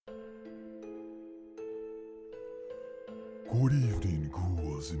Good evening,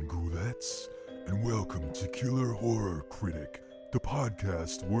 ghouls and ghoulettes, and welcome to Killer Horror Critic, the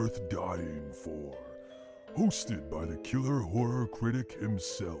podcast worth dying for. Hosted by the Killer Horror Critic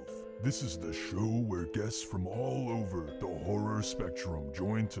himself, this is the show where guests from all over the horror spectrum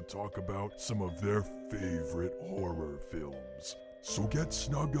join to talk about some of their favorite horror films. So get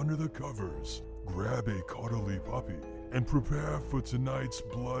snug under the covers, grab a cuddly puppy, and prepare for tonight's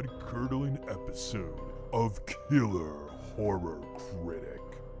blood-curdling episode of Killer Horror Critic.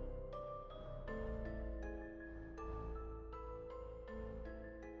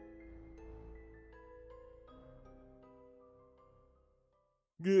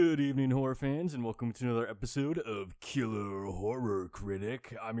 Good evening, horror fans, and welcome to another episode of Killer Horror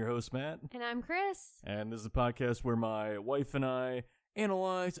Critic. I'm your host, Matt. And I'm Chris. And this is a podcast where my wife and I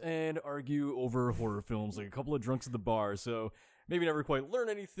analyze and argue over horror films like a couple of drunks at the bar. So maybe never quite learn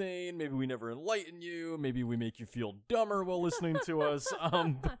anything, maybe we never enlighten you, maybe we make you feel dumber while listening to us,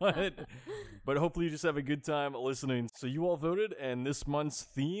 but hopefully you just have a good time listening. So you all voted, and this month's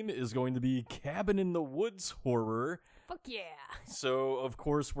theme is going to be Cabin in the Woods horror. Fuck yeah. So, of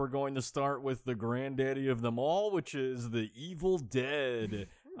course, we're going to start with the granddaddy of them all, which is The Evil Dead.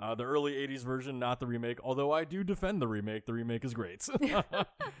 The early 80s version, not the remake, although I do defend the remake. The remake is great.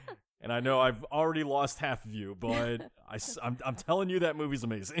 And I know I've already lost half of you, but I'm telling you that movie's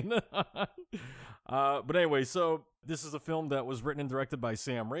amazing. But anyway, so this is a film that was written and directed by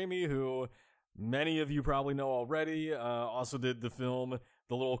Sam Raimi, who many of you probably know already. Also did the film,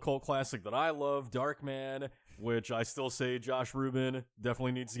 the little cult classic that I love, Darkman, which I still say Josh Rubin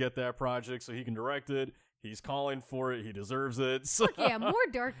definitely needs to get that project so he can direct it. He's calling for it. He deserves it. Fuck yeah, more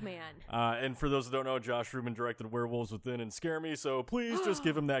Darkman. And for those who don't know, Josh Rubin directed Werewolves Within and Scare Me, so please just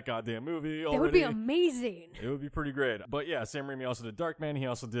give him that goddamn movie already. That would be amazing. It would be pretty great. But yeah, Sam Raimi also did Darkman. He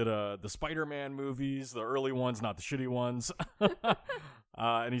also did the Spider-Man movies, the early ones, not the shitty ones.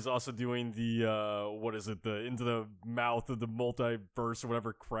 And he's also doing the, the Into the Mouth of the Multiverse or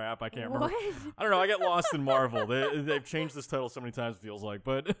whatever crap. I can't remember. What? I don't know. I get lost in Marvel. They've changed this title so many times, it feels like.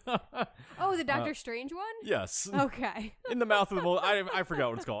 But Oh, the Doctor Strange one? yes. Okay. In the Mouth of the I forgot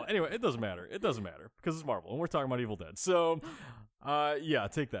what it's called. Anyway, it doesn't matter. It doesn't matter because it's Marvel and we're talking about Evil Dead. So, yeah,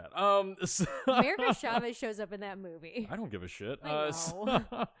 take that. America Chavez shows up in that movie. I don't give a shit. I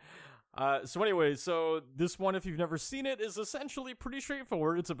know. So anyway, so this one, if you've never seen it, is essentially pretty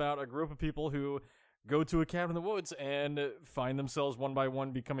straightforward. It's about a group of people who go to a cabin in the woods and find themselves one by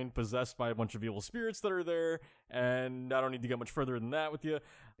one becoming possessed by a bunch of evil spirits that are there. And I don't need to get much further than that with you.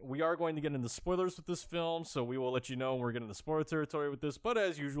 We are going to get into spoilers with this film, so we will let you know when we're getting into spoiler territory with this. But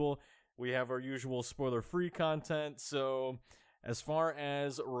as usual, we have our usual spoiler-free content. So as far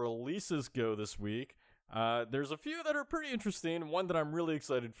as releases go this week, there's a few that are pretty interesting. One that I'm really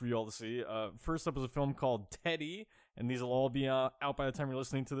excited for you all to see. First up is a film called Teddy, and these will all be out by the time you're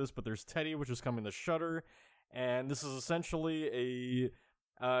listening to this, but there's Teddy, which is coming to Shudder, and this is essentially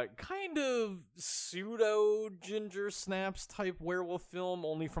a kind of pseudo Ginger Snaps type werewolf film,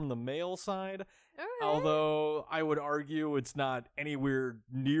 only from the male side. All right. Although I would argue it's not anywhere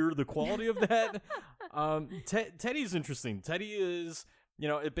near the quality of that. Teddy's interesting. Teddy is...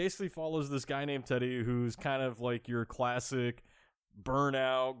 it basically follows this guy named Teddy who's kind of like your classic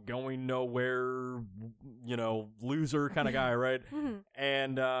burnout, going nowhere, loser kind of guy, right? Mm-hmm.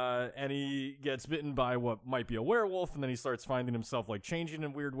 And he gets bitten by what might be a werewolf, and then he starts finding himself like changing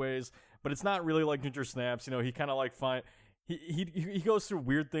in weird ways. But it's not really like Ginger Snaps. He kind of like he goes through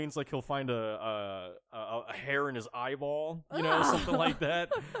weird things, like he'll find a hair in his eyeball, something like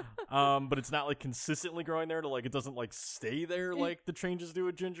that. But it's not like consistently growing there to it doesn't like stay there like the changes do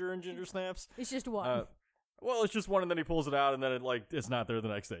with Ginger and Ginger Snaps. It's just one. Well, it's just one, and then he pulls it out, and then it's not there the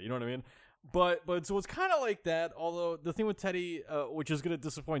next day. You know what I mean? But so it's kind of like that. Although the thing with Teddy, which is going to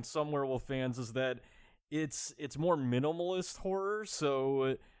disappoint some werewolf fans, is that it's more minimalist horror.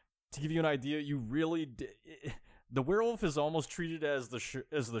 So to give you an idea, you really. The werewolf is almost treated as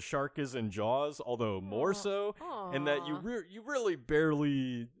the shark is in Jaws, although more so, in that you really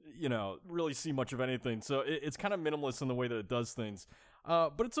barely, really see much of anything. So it's kind of minimalist in the way that it does things.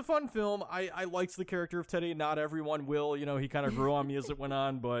 But it's a fun film. I liked the character of Teddy. Not everyone will. He kind of grew on me as it went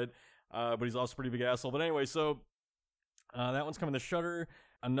on, but he's also a pretty big asshole. But anyway, so that one's coming to Shudder.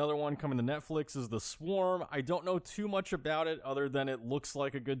 Another one coming to Netflix is The Swarm. I don't know too much about it other than it looks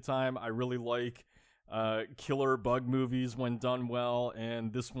like a good time. I really like killer bug movies when done well,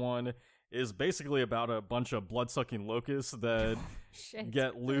 and this one is basically about a bunch of blood-sucking locusts that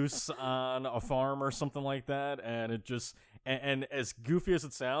get loose on a farm or something like that, and it just and as goofy as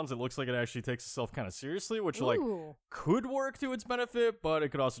it sounds, it looks like it actually takes itself kind of seriously, which like could work to its benefit, but it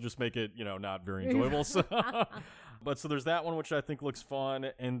could also just make it, not very enjoyable. So but so there's that one, which I think looks fun,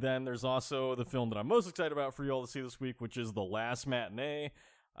 and then there's also the film that I'm most excited about for you all to see this week, which is The Last Matinee.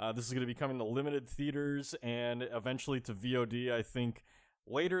 This is going to be coming to limited theaters and eventually to VOD, I think,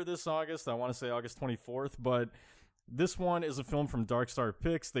 later this August. I want to say August 24th, but this one is a film from Dark Star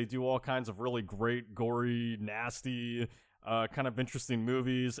Pictures. They do all kinds of really great, gory, nasty, kind of interesting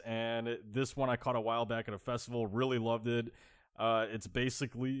movies, and this one I caught a while back at a festival, really loved it. It's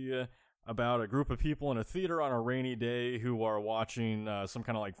basically about a group of people in a theater on a rainy day who are watching some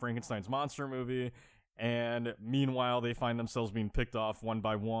kind of like Frankenstein's monster movie, and meanwhile they find themselves being picked off one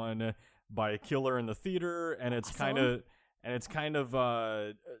by one by a killer in the theater, and it's kind of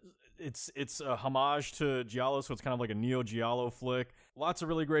it's a homage to Giallo, so it's kind of like a Neo Giallo flick. Lots of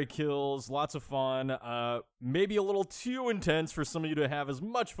really great kills, lots of fun. Maybe a little too intense for some of you to have as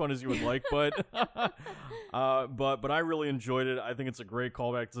much fun as you would like, but but I really enjoyed it. I think it's a great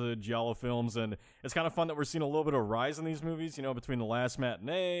callback to Giallo films, and it's kind of fun that we're seeing a little bit of rise in these movies. Between The Last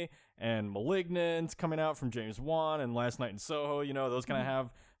Matinee and *Malignant* coming out from James Wan, and *Last Night in Soho*. Those kind of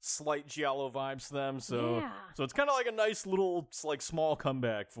have slight Giallo vibes to them, so it's kind of like a nice little like small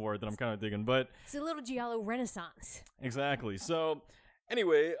comeback for it that I'm kind of digging. But it's a little Giallo renaissance. Exactly. So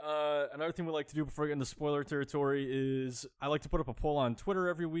anyway, another thing we like to do before we get into spoiler territory is I like to put up a poll on Twitter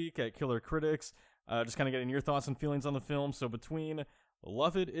every week at Killer Critics, just kind of getting your thoughts and feelings on the film. So between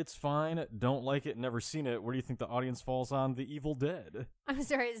love it, it's fine, don't like it, never seen it, where do you think the audience falls on The Evil Dead? I'm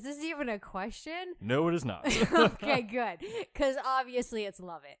sorry, is this even a question? No, it is not. Okay, good. Because obviously it's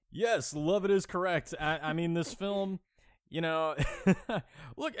love it. Yes, love it is correct. I mean, this film, look,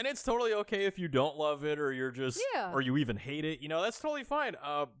 and it's totally okay if you don't love it or you're just, or you even hate it, that's totally fine.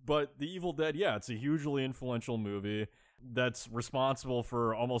 But The Evil Dead, it's a hugely influential movie that's responsible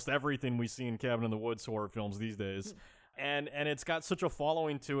for almost everything we see in Cabin in the Woods horror films these days. And it's got such a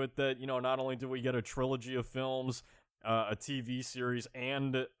following to it that, not only do we get a trilogy of films, a TV series,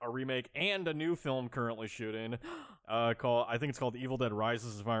 and a remake, and a new film currently shooting, I think it's called Evil Dead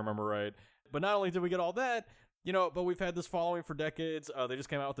Rises, if I remember right. But not only did we get all that, but we've had this following for decades. They just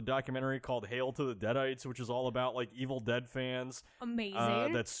came out with a documentary called Hail to the Deadites, which is all about like Evil Dead fans.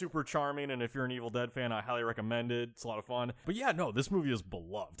 Amazing. That's super charming, and if you're an Evil Dead fan, I highly recommend it. It's a lot of fun. But this movie is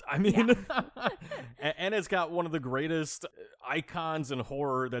beloved. I mean, and it's got one of the greatest icons in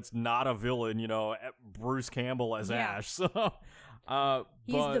horror that's not a villain, Bruce Campbell as Ash. So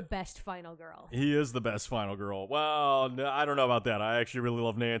he's the best final girl. He is the best final girl. Well, no, I don't know about that. I actually really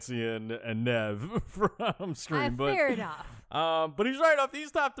love Nancy and Nev from Scream. Fair enough. But he's right up.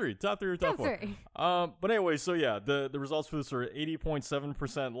 He's top three or top four. Three. But anyway, so the results for this are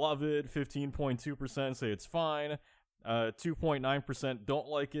 80.7% love it, 15.2% say it's fine, 2.9% don't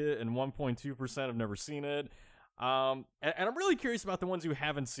like it, and 1.2% have never seen it. And I'm really curious about the ones who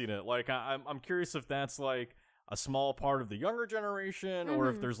haven't seen it. Like, I'm curious if that's like a small part of the younger generation, or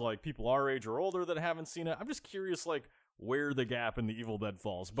if there's like people our age or older that haven't seen it. I'm just curious, like, where the gap in the Evil Dead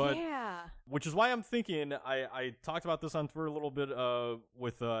falls. But which is why I'm thinking, I talked about this on Twitter a little bit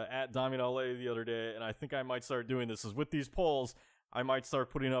with at DominLA the other day, and I think I might start doing this, is with these polls, I might start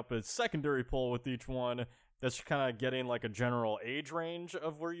putting up a secondary poll with each one that's kind of getting like a general age range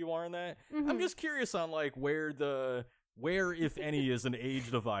of where you are in that. I'm just curious on like where, if any, is an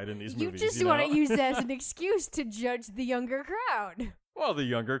age divide in these movies. You just want to use that as an excuse to judge the younger crowd. Well, the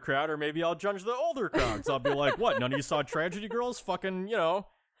younger crowd, or maybe I'll judge the older crowds. I'll be like, what, none of you saw Tragedy Girls? Fucking, get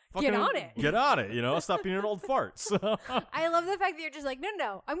on it. Get on it, stop being an old fart. So. I love the fact that you're just like,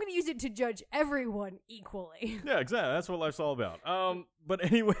 no, I'm going to use it to judge everyone equally. Yeah, exactly. That's what life's all about. But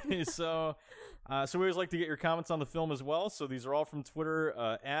anyway, so we always like to get your comments on the film as well. So these are all from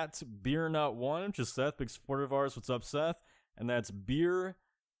Twitter, at BeerNut1, which is Seth, big supporter of ours. What's up, Seth? And that's Beer,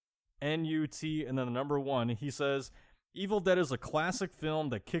 N-U-T, and then the number 1. He says, Evil Dead is a classic film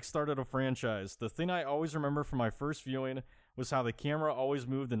that kickstarted a franchise. The thing I always remember from my first viewing was how the camera always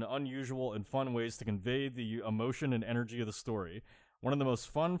moved in unusual and fun ways to convey the emotion and energy of the story. One of the most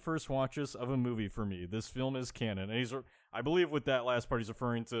fun first watches of a movie for me. This film is canon. And I believe with that last part, he's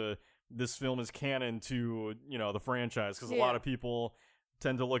referring to this film is canon to, the franchise, because a lot of people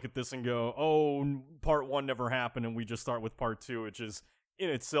tend to look at this and go, oh, part 1 never happened, and we just start with part 2, which is in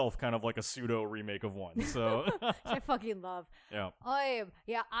itself kind of like a pseudo remake of 1. So I fucking love. yeah. I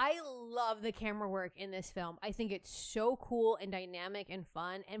love the camera work in this film. I think it's so cool and dynamic and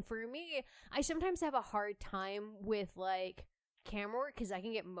fun. And for me, I sometimes have a hard time with like camera work because I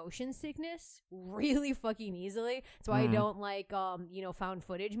can get motion sickness really fucking easily. That's why I don't like found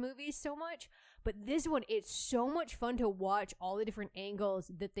footage movies so much. But this one, it's so much fun to watch all the different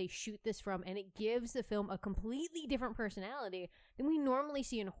angles that they shoot this from, and it gives the film a completely different personality than we normally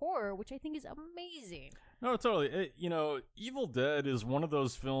see in horror, which I think is amazing. No, totally. Evil Dead is one of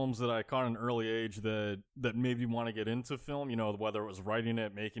those films that I caught at an early age that made me want to get into film, whether it was writing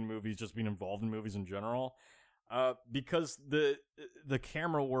it, making movies, just being involved in movies in general. Because the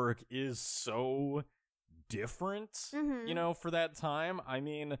camera work is so different, for that time. I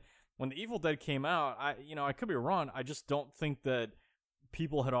mean, when The Evil Dead came out, I could be wrong. I just don't think that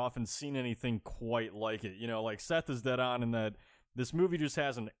people had often seen anything quite like it. Like Seth is dead on in that this movie just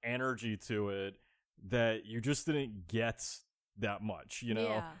has an energy to it that you just didn't get that much,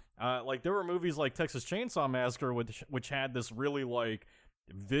 Yeah. Like there were movies like Texas Chainsaw Massacre, which had this really like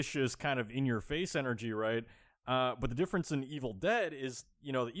vicious kind of in your face energy, right? But the difference in Evil Dead is,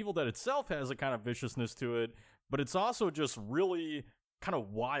 the Evil Dead itself has a kind of viciousness to it, but it's also just really kind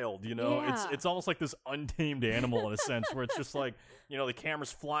of wild, Yeah. It's almost like this untamed animal in a sense, where it's just like, the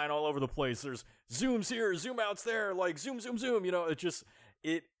camera's flying all over the place. There's zooms here, zoom outs there, like zoom, zoom, zoom. It just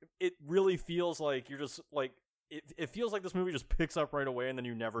it really feels like you're just like it feels like this movie just picks up right away and then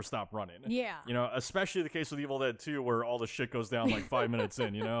you never stop running. Yeah. Especially the case with Evil Dead 2, where all the shit goes down like 5 minutes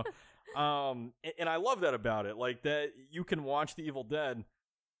in. And I love that about it, like that you can watch The Evil Dead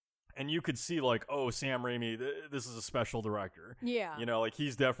and you could see like, oh, Sam Raimi, this is a special director. Yeah. Like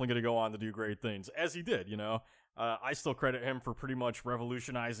he's definitely going to go on to do great things, as he did, I still credit him for pretty much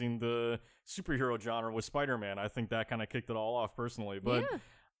revolutionizing the superhero genre with Spider-Man. I think that kind of kicked it all off personally.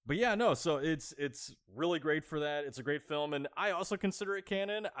 But yeah, no, so it's really great for that. It's a great film, and I also consider it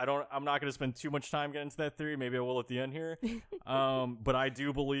canon. I'm not going to spend too much time getting into that theory. Maybe I will at the end here. But I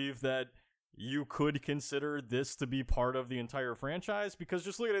do believe that you could consider this to be part of the entire franchise, because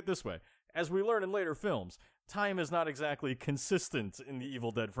just look at it this way. As we learn in later films, time is not exactly consistent in the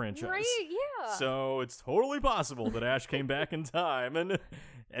Evil Dead franchise. Right, yeah. So it's totally possible that Ash came back in time and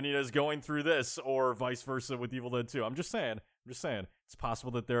he is going through this, or vice versa with Evil Dead 2. I'm just saying. It's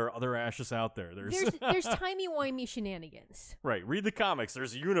possible that there are other Ashes out there. There's timey-wimey shenanigans. Right. Read the comics.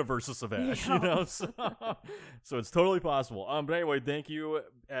 There's universes of Ash, Yeah. So it's totally possible. But anyway, thank you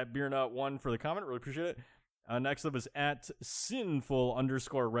at BeerNut1 for the comment. Really appreciate it. Next up is at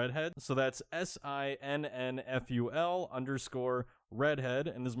Sinful_Redhead. So that's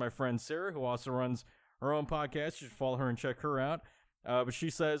SINNFUL_Redhead. And this is my friend Sarah, who also runs her own podcast. You should follow her and check her out. But she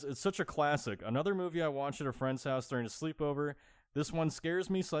says, it's such a classic. Another movie I watched at a friend's house during a sleepover. This one scares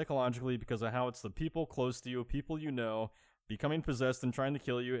me psychologically because of how it's the people close to you, people you know, becoming possessed and trying to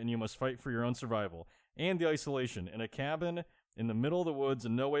kill you, and you must fight for your own survival. And the isolation. In a cabin in the middle of the woods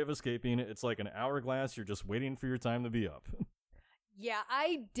and no way of escaping. It's like an hourglass. You're just waiting for your time to be up. Yeah,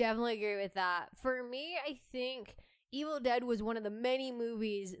 I definitely agree with that. For me, I think Evil Dead was one of the many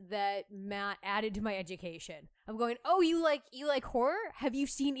movies that Matt added to my education. I'm going, oh, you like horror? Have you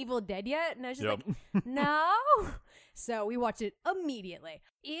seen Evil Dead yet? And I was just like, no. So we watched it immediately.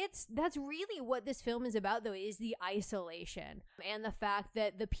 That's really what this film is about, though, is the isolation and the fact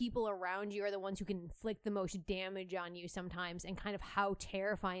that the people around you are the ones who can inflict the most damage on you sometimes, and kind of how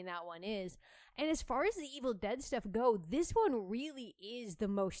terrifying that one is. And as far as the Evil Dead stuff go, this one really is the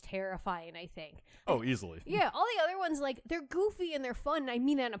most terrifying, I think. Oh, easily. Yeah, all the other ones, like, they're goofy and they're fun, and I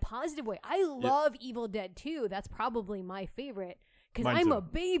mean that in a positive way. I love Evil Dead 2. That's probably my favorite. Because I'm a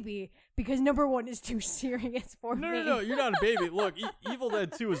baby, because number one is too serious for me. No, you're not a baby. Look, Evil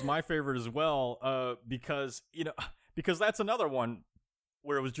Dead 2 is my favorite as well, because that's another one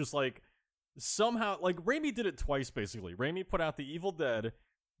where it was just like, somehow, like, Raimi did it twice, basically. Raimi put out the Evil Dead,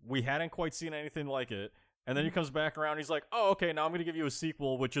 we hadn't quite seen anything like it, and then he comes back around, he's like, oh, okay, now I'm going to give you a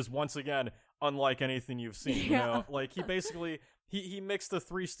sequel, which is, once again, unlike anything you've seen, you know? Like, he basically... He mixed the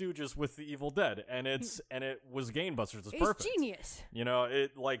Three Stooges with the Evil Dead, and it was gangbusters. It's perfect. Genius. You know,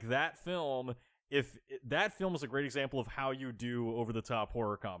 that film. That film is a great example of how you do over the top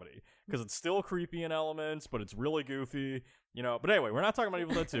horror comedy, because it's still creepy in elements, but it's really goofy. You know, but anyway, we're not talking about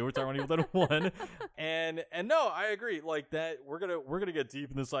Evil Dead 2. We're talking about Evil Dead 1. And no, I agree. Like that, we're gonna get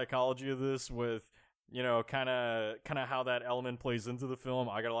deep in the psychology of this with, you know, kind of how that element plays into the film.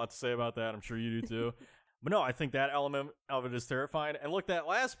 I got a lot to say about that. I'm sure you do too. But no, I think that element of it is terrifying. And look, that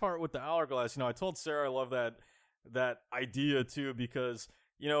last part with the hourglass, you know, I told Sarah I love that idea too, because,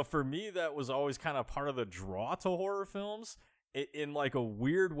 you know, for me, that was always kind of part of the draw to horror films, in like a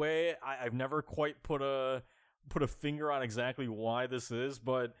weird way. I've never quite put a finger on exactly why this is,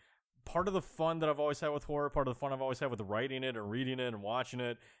 but part of the fun that I've always had with horror, part of the fun I've always had with writing it and reading it and watching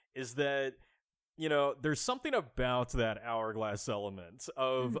it, is that, you know, there's something about that hourglass element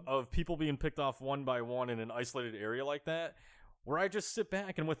of people being picked off one by one in an isolated area like that, where I just sit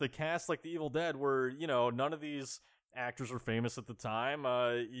back and with a cast like The Evil Dead, where, you know, none of these actors were famous at the time,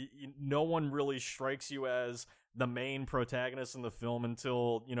 no one really strikes you as the main protagonist in the film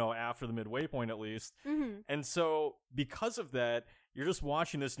until, you know, after the midway point at least. And so because of that, you're just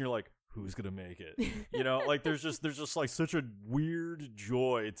watching this and you're like, who's gonna make it? You know, like there's just like such a weird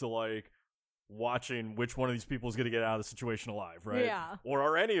joy to like watching which one of these people is gonna get out of the situation alive, right? Yeah. Or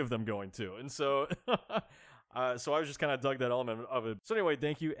are any of them going to? And so so I was just kind of dug that element of it. So anyway,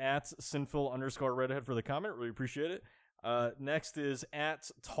 thank you at sinful_redhead for the comment. Really appreciate it. Next is at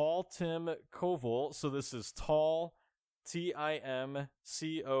Tall Tim Koval. So this is Tall, TimCovell.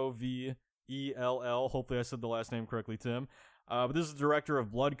 Hopefully I said the last name correctly, Tim. But this is the director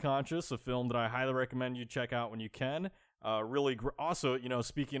of Blood Conscious, a film that I highly recommend you check out when you can. Really, also, you know,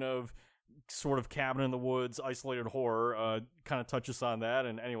 speaking of sort of cabin in the woods, isolated horror, kind of touches on that.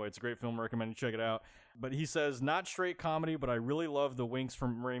 And anyway, it's a great film. I recommend you check it out. But he says, not straight comedy, but I really love the winks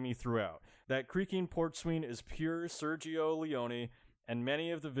from Raimi throughout. That creaking porch swing is pure Sergio Leone, and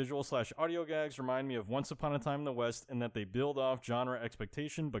many of the visual/audio gags remind me of Once Upon a Time in the West in that they build off genre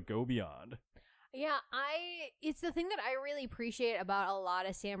expectation but go beyond. Yeah, it's the thing that I really appreciate about a lot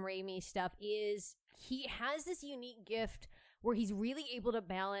of Sam Raimi stuff is he has this unique gift where he's really able to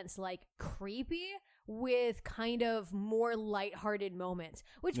balance like creepy with kind of more lighthearted moments,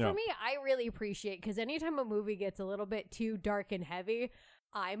 which for me, I really appreciate, because anytime a movie gets a little bit too dark and heavy,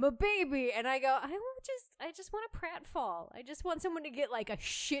 I'm a baby and I go, I just want a pratfall. I just want someone to get like a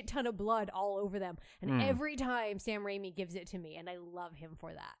shit ton of blood all over them. And every time Sam Raimi gives it to me, and I love him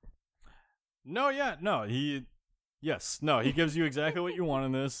for that. He gives you exactly what you want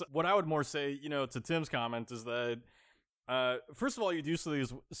in this. What I would more say, you know, to Tim's comment is that, first of all, you do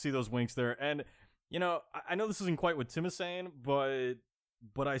see those winks there. And, you know, I know this isn't quite what Tim is saying, but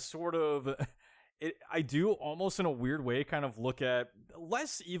I sort of, I do almost in a weird way kind of look at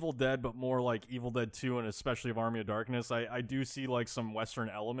less Evil Dead, but more like Evil Dead 2 and especially of Army of Darkness. I do see like some Western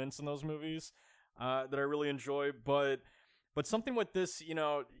elements in those movies that I really enjoy, but something with this, you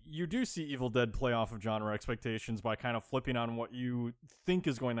know, you do see Evil Dead play off of genre expectations by kind of flipping on what you think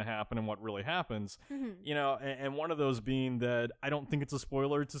is going to happen and what really happens. You know, and one of those being that I don't think it's a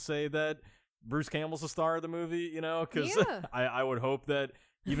spoiler to say that Bruce Campbell's the star of the movie, you know, because I would hope that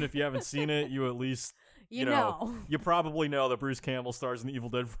even if you haven't seen it, you at least, you know, you probably know that Bruce Campbell stars in the Evil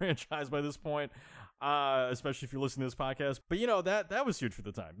Dead franchise by this point. Especially if you're listening to this podcast. But, you know, that was huge for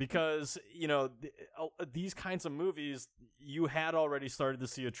the time because, you know, these kinds of movies, you had already started to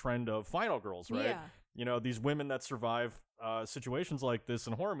see a trend of final girls, right? Yeah. You know, these women that survive situations like this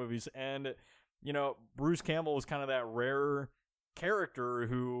in horror movies. And, you know, Bruce Campbell was kind of that rare character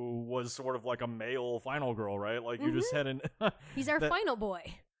who was sort of like a male final girl, right? Like you just had an... He's our final boy.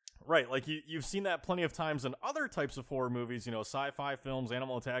 Right, like you've seen that plenty of times in other types of horror movies, you know, sci-fi films,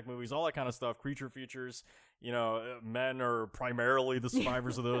 animal attack movies, all that kind of stuff, creature features, you know, men are primarily the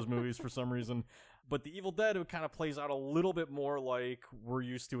survivors of those movies for some reason. But The Evil Dead, it kind of plays out a little bit more like we're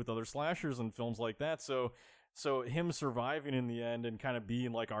used to with other slashers and films like that. So him surviving in the end and kind of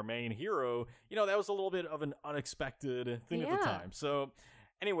being like our main hero, you know, that was a little bit of an unexpected thing at the time. So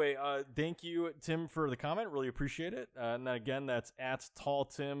anyway, thank you, Tim, for the comment. Really appreciate it. And then again, that's at Tall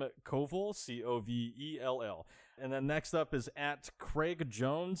Tim Koval, Covell. And then next up is at Craig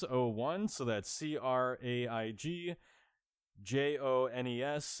Jones 01. So that's CraigJones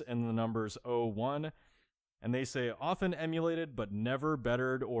and the numbers 01. And they say often emulated, but never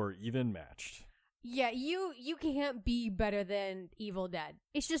bettered or even matched. Yeah, you can't be better than Evil Dead.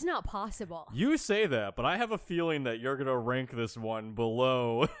 It's just not possible. You say that, but I have a feeling that you're going to rank this one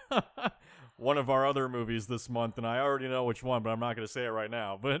below one of our other movies this month, and I already know which one, but I'm not going to say it right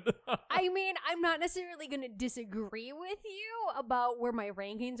now. But I mean, I'm not necessarily going to disagree with you about where my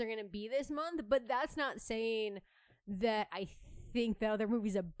rankings are going to be this month, but that's not saying that I think the other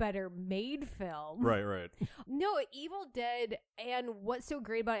movie's a better made film. Right. No, Evil Dead, and what's so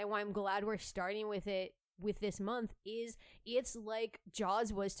great about it and why I'm glad we're starting with it with this month is it's like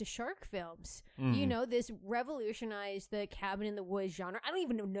Jaws was to shark films. You know, this revolutionized the cabin in the woods genre. I don't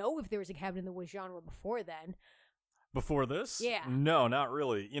even know if there was a cabin in the woods genre before then. Before this? Yeah. No, not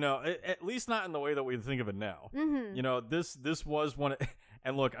really. You know, at least not in the way that we think of it now. You know, this was one...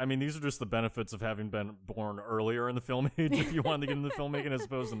 And look, I mean, these are just the benefits of having been born earlier in the film age, if you wanted to get into filmmaking as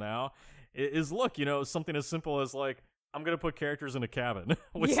opposed to now, is look, you know, something as simple as like, I'm gonna put characters in a cabin,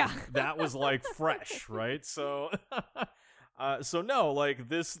 which that was like fresh, right? So, so no, like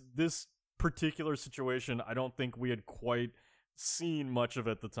this particular situation, I don't think we had quite seen much of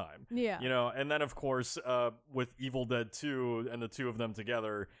at the time. Yeah. You know, and then of course, with Evil Dead 2 and the two of them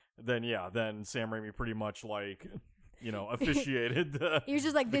together, then Sam Raimi pretty much like, you know, officiated the He was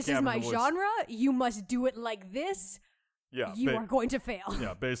just like, this is my genre, you must do it like this. Yeah. You are going to fail.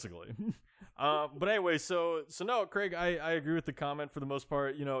 Yeah, basically. But anyway, so no, Craig, I agree with the comment for the most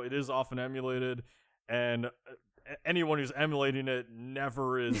part. You know, it is often emulated, and anyone who's emulating it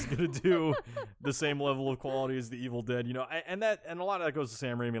never is going to do the same level of quality as the Evil Dead. You know, and a lot of that goes to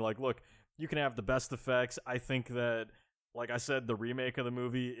Sam Raimi. Like, look, you can have the best effects. I think that, like I said, the remake of the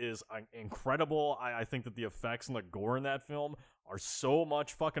movie is incredible. I think that the effects and the gore in that film are so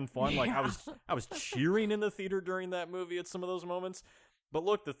much fucking fun. Like, I was cheering in the theater during that movie at some of those moments. But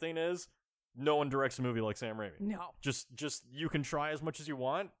look, the thing is, no one directs a movie like Sam Raimi. No. Just you can try as much as you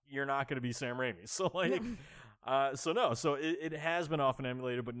want. You're not going to be Sam Raimi. So like, so it has been often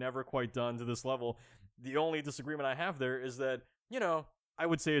emulated, but never quite done to this level. The only disagreement I have there is that, you know, I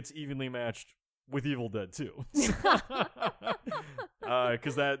would say it's evenly matched with Evil Dead 2.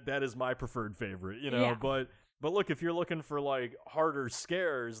 Because that is my preferred favorite, you know. Yeah. But look, if you're looking for like harder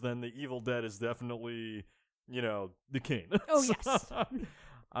scares, then the Evil Dead is definitely, you know, the king. Oh yes.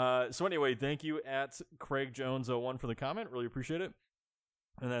 So anyway, thank you at Craig Jones 01 for the comment. Really appreciate it.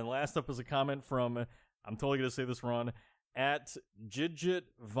 And then last up is a comment from, I'm totally going to say this wrong, at Gidget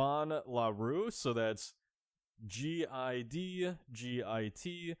Von LaRue. So that's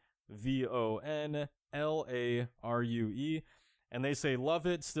GIDGITVONLARUE. And they say, love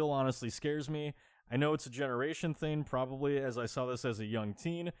it, still honestly scares me. I know it's a generation thing, probably, as I saw this as a young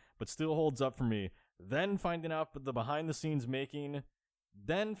teen, but still holds up for me. Then finding out the behind the scenes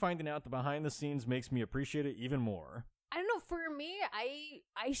makes me appreciate it even more. I don't know, for me, I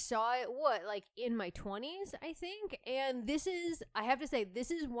saw it, like in my 20s, I think, and I have to say,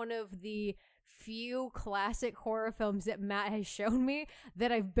 this is one of the few classic horror films that Matt has shown me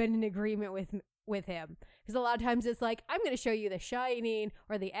that I've been in agreement with him. Because a lot of times it's like, I'm going to show you The Shining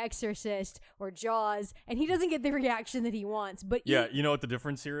or The Exorcist or Jaws, and he doesn't get the reaction that he wants. But yeah, you know what the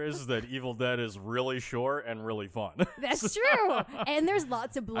difference here is that Evil Dead is really short and really fun. That's true. And there's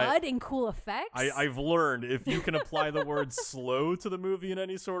lots of blood and cool effects. I've learned if you can apply the word slow to the movie in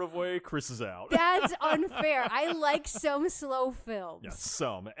any sort of way, Chris is out. That's unfair. I like some slow films. Yeah,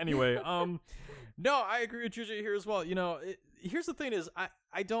 some. Anyway, no, I agree with JJ here as well. You know, here's the thing is,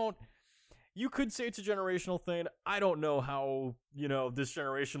 I don't... You could say it's a generational thing. I don't know how, you know, this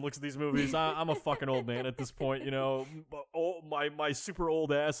generation looks at these movies. I'm a fucking old man at this point, you know. My super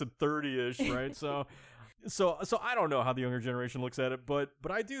old ass at 30-ish, right? So I don't know how the younger generation looks at it, but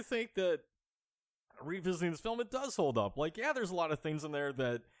I do think that revisiting this film, it does hold up. Like, yeah, there's a lot of things in there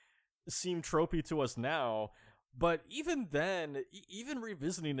that seem tropey to us now, but even then, even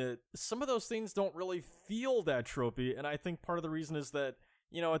revisiting it, some of those things don't really feel that tropey, and I think part of the reason is that,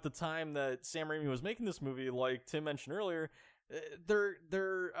 you know, at the time that Sam Raimi was making this movie, like Tim mentioned earlier, they're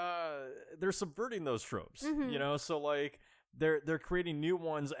subverting those tropes, you know. So like they're creating new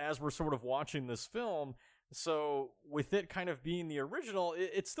ones as we're sort of watching this film. So with it kind of being the original,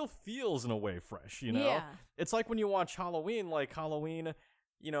 it still feels in a way fresh, you know. Yeah. It's like when you watch Halloween, like Halloween,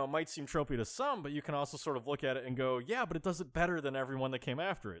 you know, might seem tropey to some, but you can also sort of look at it and go, yeah, but it does it better than everyone that came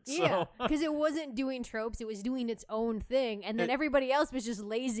after it. Yeah, because it wasn't doing tropes, it was doing its own thing, and then everybody else was just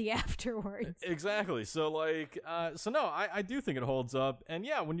lazy afterwards. Exactly. So, like, no, I do think it holds up. And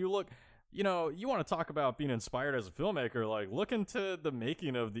yeah, when you look, you know, you want to talk about being inspired as a filmmaker, like, look into the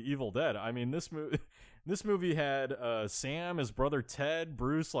making of The Evil Dead. I mean, this movie had Sam, his brother Ted,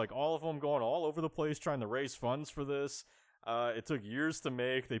 Bruce, like, all of them going all over the place trying to raise funds for this. It took years to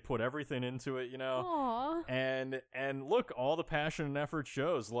make. They put everything into it, you know. Aww. And look, all the passion and effort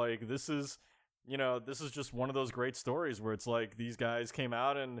shows. Like, this is just one of those great stories where it's like these guys came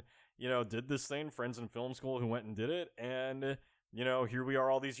out and, you know, did this thing, friends in film school who went and did it, and, you know, here we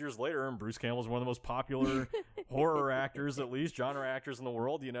are all these years later, and Bruce Campbell's one of the most popular horror actors, at least genre actors in the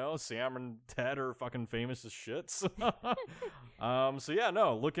world, you know. Sam and Ted are fucking famous as shit. So yeah,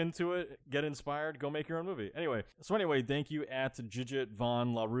 no, look into it, get inspired, go make your own movie. Anyway, thank you at Gidget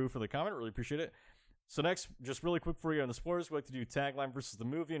Von LaRue for the comment, really appreciate it. So next, just really quick before we get on the spoilers, we like to do tagline versus the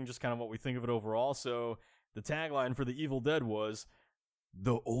movie and just kind of what we think of it overall. So the tagline for The Evil Dead was,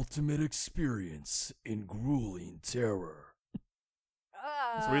 "The ultimate experience in grueling terror."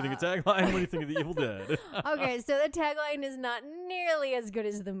 So what do you think of tagline? What do you think of The Evil Dead? Okay, so the tagline is not nearly as good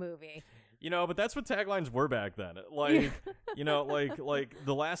as the movie. But that's what taglines were back then. Like, like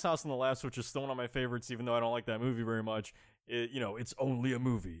The Last House on the Left, which is still one of my favorites, even though I don't like that movie very much. It's only a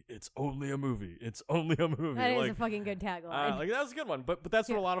movie. It's only a movie. It's only a movie. That is a fucking good tagline. Like that was a good one. But that's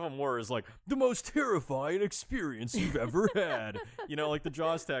what a lot of them were, is like the most terrifying experience you've ever had. Like the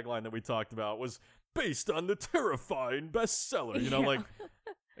Jaws tagline that we talked about was based on the terrifying bestseller. Like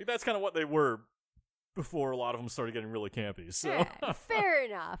that's kind of what they were before a lot of them started getting really campy. So yeah, fair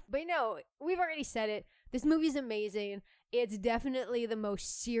enough. But we've already said it. This movie's amazing. It's definitely the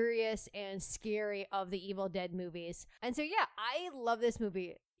most serious and scary of the Evil Dead movies. And so, yeah, I love this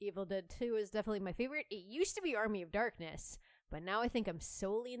movie. Evil Dead 2 is definitely my favorite. It used to be Army of Darkness, but now I think I'm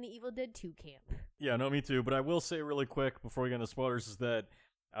solely in the Evil Dead 2 camp. Yeah, no, me too. But I will say really quick before we get into spoilers is that,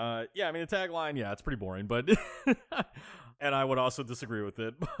 the tagline, it's pretty boring, but... and I would also disagree with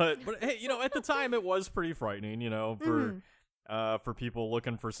it. But hey, at the time it was pretty frightening, for people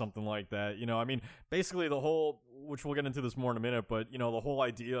looking for something like that. Basically the whole, which we'll get into this more in a minute, but, the whole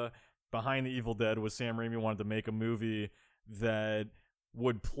idea behind the Evil Dead was Sam Raimi wanted to make a movie that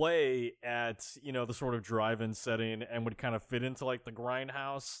would play at, the sort of drive-in setting and would kind of fit into, like, the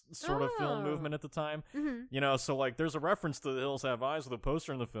Grindhouse sort of film movement at the time. Mm-hmm. So, like, there's a reference to The Hills Have Eyes with a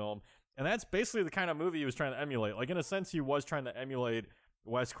poster in the film, and that's basically the kind of movie he was trying to emulate. Like, in a sense, he was trying to emulate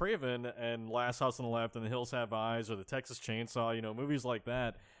Wes Craven and Last House on the Left and The Hills Have Eyes or The Texas Chainsaw, movies like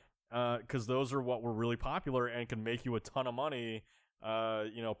that, because those are what were really popular and can make you a ton of money,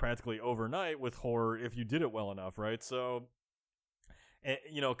 practically overnight with horror if you did it well enough, right? So,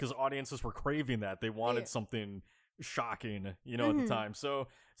 because audiences were craving that. They wanted something shocking, at the time. So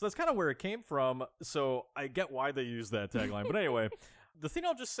that's kind of where it came from. So I get why they use that tagline. But anyway, the thing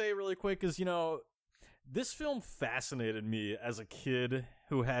I'll just say really quick is, this film fascinated me as a kid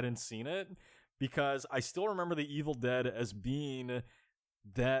who hadn't seen it, because I still remember The Evil Dead as being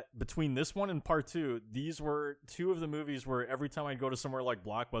that between this one and part 2, these were two of the movies where every time I'd go to somewhere like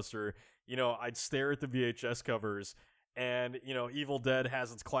Blockbuster, I'd stare at the VHS covers. And, Evil Dead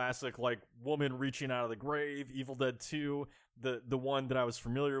has its classic, like, woman reaching out of the grave. Evil Dead 2, the one that I was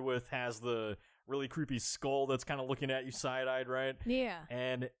familiar with, has the really creepy skull that's kind of looking at you side-eyed, right? Yeah.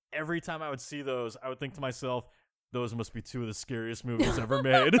 And every time I would see those, I would think to myself, those must be two of the scariest movies ever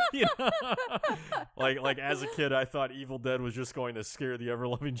made. Like as a kid, I thought Evil Dead was just going to scare the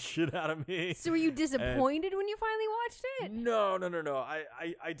ever-loving shit out of me. So were you disappointed when you finally watched it? No.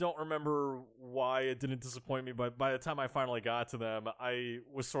 I don't remember why it didn't disappoint me, but by the time I finally got to them, I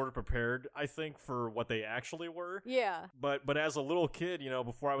was sort of prepared, I think, for what they actually were. Yeah. But as a little kid,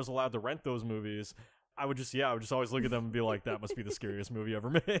 before I was allowed to rent those movies, I would just always look at them and be like, that must be the scariest movie ever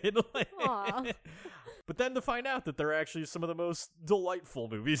made. Aww. But then to find out that they're actually some of the most delightful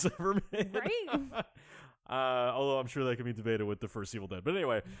movies ever made. Right? Although I'm sure that can be debated with the first Evil Dead. But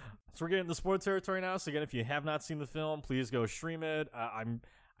anyway, so we're getting into spoiler territory now. So again, if you have not seen the film, please go stream it. I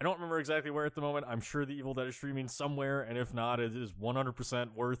don't remember exactly where at the moment. I'm sure the Evil Dead is streaming somewhere, and if not, it is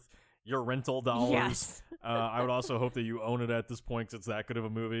 100% worth your rental dollars. Yes. I would also hope that you own it at this point, because it's that good of a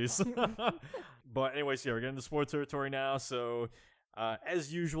movie. But anyways, we're getting into spoiler territory now. So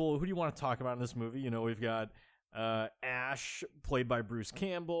as usual, who do you want to talk about in this movie? We've got Ash, played by Bruce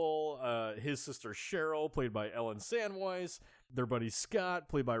Campbell, his sister Cheryl, played by Ellen Sandweiss, their buddy Scott,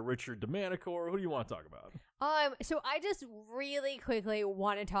 played by Richard Domanicore. Who do you want to talk about? So I just really quickly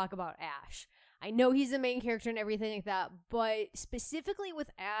want to talk about Ash. I know he's the main character and everything like that, but specifically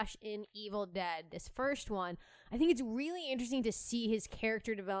with Ash in Evil Dead, this first one, I think it's really interesting to see his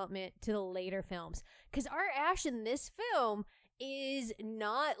character development to the later films. Because our Ash in this film is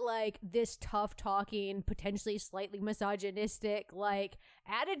not like this tough talking, potentially slightly misogynistic, like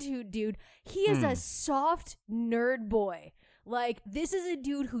attitude dude. He is a soft nerd boy. Like, this is a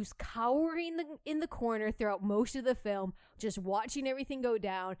dude who's cowering in the corner throughout most of the film, just watching everything go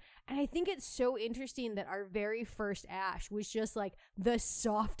down. And I think it's so interesting that our very first Ash was just like the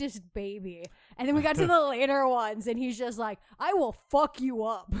softest baby. And then we got to the later ones and he's just like, I will fuck you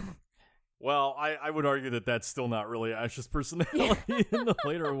up. Well, I would argue that that's still not really Ash's personality in the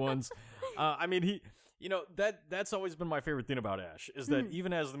later ones. I mean, he, that's always been my favorite thing about Ash, is that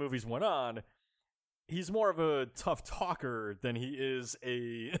even as the movies went on, he's more of a tough talker than he is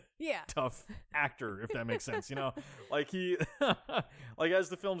a tough actor, if that makes sense. Like he, like as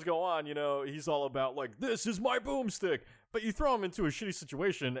the films go on, he's all about like, this is my boomstick. But you throw him into a shitty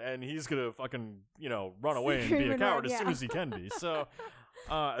situation and he's gonna fucking, run away and be a coward as soon as he can be. So,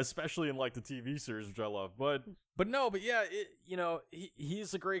 especially in like the TV series, which I love. But yeah,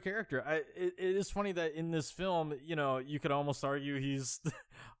 he's a great character. It is funny that in this film, you could almost argue he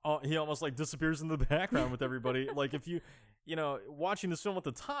almost like disappears in the background with everybody. Like if you watching this film at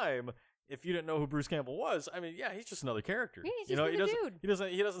the time, if you didn't know who Bruce Campbell was, I mean, yeah, he's just another character. Yeah, he's just another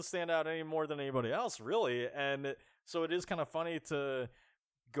dude. He doesn't stand out any more than anybody else, really. And so it is kind of funny to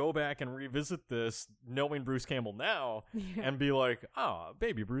go back and revisit this knowing Bruce Campbell now and be like, oh,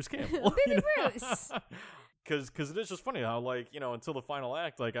 baby Bruce Campbell. Baby Bruce. Because it is just funny how, like, until the final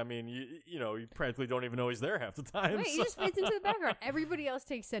act, like, I mean, you practically don't even know he's there half the time. Right, he just fades into the background. Everybody else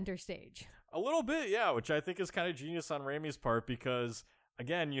takes center stage. A little bit, yeah, which I think is kind of genius on Raimi's part because,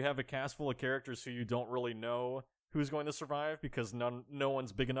 again, you have a cast full of characters who you don't really know who's going to survive because no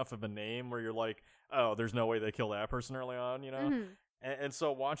one's big enough of a name where you're like, oh, there's no way they kill that person early on, Mm-hmm. And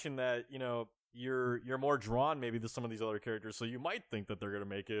so watching that, you're more drawn maybe to some of these other characters, so you might think that they're going to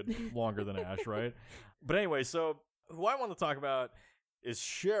make it longer than Ash, right? But anyway, so who I want to talk about is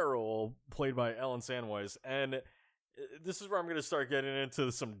Cheryl, played by Ellen Sandweiss, and this is where I'm going to start getting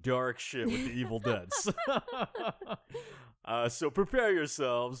into some dark shit with the Evil Deads. So prepare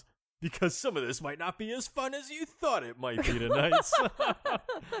yourselves, because some of this might not be as fun as you thought it might be tonight.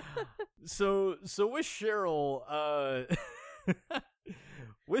 So with Cheryl,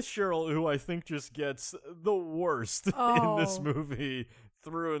 with Cheryl, who I think just gets the worst in this movie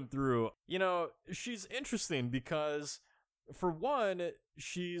through and through. She's interesting because, for one,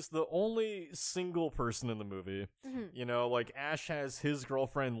 she's the only single person in the movie. Mm-hmm. Like Ash has his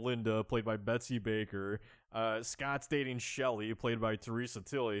girlfriend Linda, played by Betsy Baker. Scott's dating Shelley, played by Teresa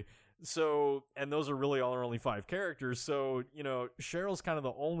Tilly. So, and those are really all our only 5 characters. So, Cheryl's kind of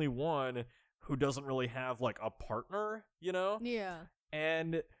the only one who doesn't really have, like, a partner, Yeah.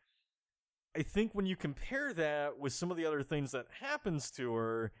 And I think when you compare that with some of the other things that happens to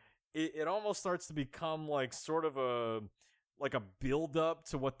her, it almost starts to become like sort of a build up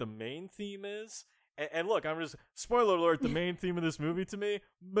to what the main theme is. And look, I'm just, spoiler alert, the main theme of this movie to me,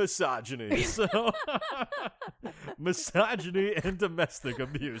 misogyny. So, misogyny and domestic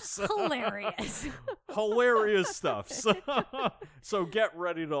abuse. Hilarious. Hilarious stuff. So get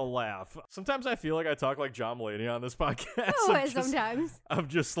ready to laugh. Sometimes I feel like I talk like John Mulaney on this podcast. Sometimes. I'm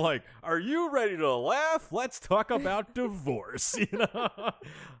just like, are you ready to laugh? Let's talk about divorce,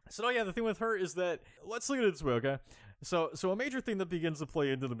 So, yeah, the thing with her is that, let's look at it this way, okay? So a major thing that begins to play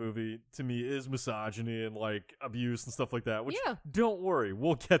into the movie, to me, is misogyny and, like, abuse and stuff like that, which, don't worry,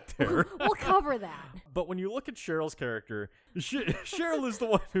 we'll get there. We'll cover that. But when you look at Cheryl's character, Cheryl is the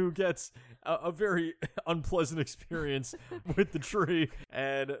one who gets a very unpleasant experience with the tree.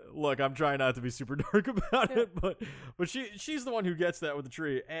 And, look, I'm trying not to be super dark about it, but she's the one who gets that with the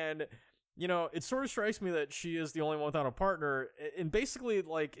tree. And, it sort of strikes me that she is the only one without a partner. And basically,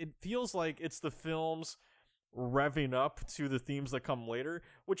 like, it feels like it's the film's revving up to the themes that come later,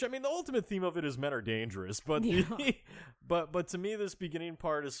 which, I mean, the ultimate theme of it is men are dangerous, but but to me, this beginning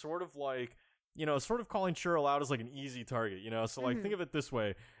part is sort of like, sort of calling Cheryl out as like an easy target, so like, think of it this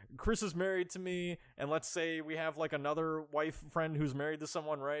way: Chris is married to me, and let's say we have like another wife friend who's married to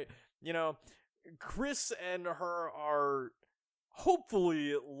someone, right? Chris and her are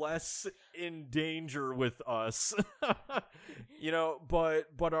hopefully less in danger with us,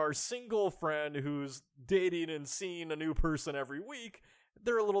 but our single friend who's dating and seeing a new person every week,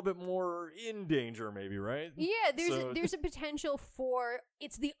 they're a little bit more in danger, maybe, right? Yeah, there's a potential for,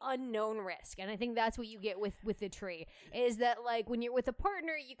 it's the unknown risk, and I think that's what you get with the tree, is that, like, when you're with a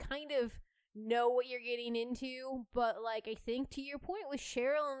partner, you kind of know what you're getting into, but, like, I think to your point with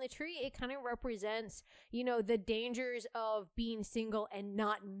Cheryl and the tree, it kind of represents, the dangers of being single and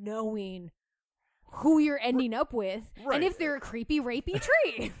not knowing who you're ending up with, and if they're a creepy, rapey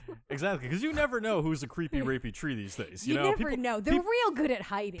tree. Exactly, because you never know who's a creepy, rapey tree these days. You never know. They're real good at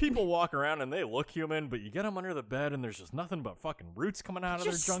hiding. People walk around and they look human, but you get them under the bed and there's just nothing but fucking roots coming out of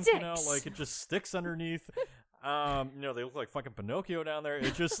their junk, sticks. like, it just sticks underneath. They look like fucking Pinocchio down there.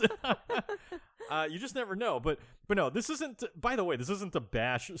 It just, you just never know. But no, this isn't, by the way, this isn't to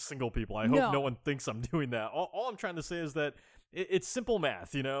bash single people. I hope no one thinks I'm doing that. All I'm trying to say is that it's simple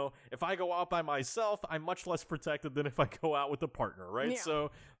math, If I go out by myself, I'm much less protected than if I go out with a partner, right? Yeah.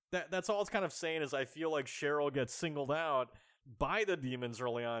 So that's all it's kind of saying, is I feel like Cheryl gets singled out by the demons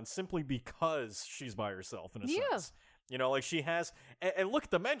early on simply because she's by herself, in a sense. Like, she has, and look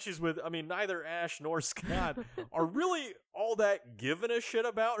at the men she's with. I mean, neither Ash nor Scott are really all that giving a shit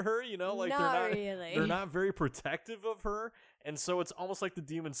about her, like, they're not very protective of her. And so it's almost like the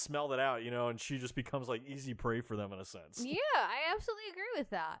demons smelled it out, and she just becomes like easy prey for them, in a sense. Yeah, I absolutely agree with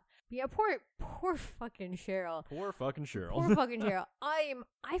that. Yeah, poor fucking Cheryl. Poor fucking Cheryl. Poor fucking Cheryl. I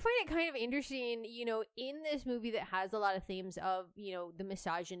find it kind of interesting, in this movie that has a lot of themes of, the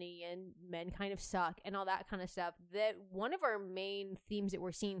misogyny and men kind of suck and all that kind of stuff, that one of our main themes that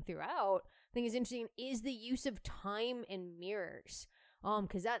we're seeing throughout, I think is interesting, is the use of time and mirrors.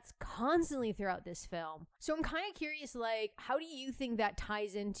 because that's constantly throughout this film. So I'm kind of curious, like, how do you think that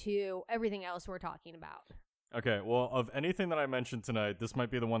ties into everything else we're talking about? Okay, well, of anything that I mentioned tonight, this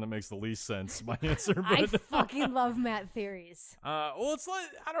might be the one that makes the least sense, my answer. But I fucking love Matt theories. Well, it's like,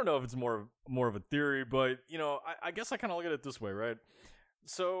 I don't know if it's more of a theory, but, you know, I guess I kind of look at it this way, right?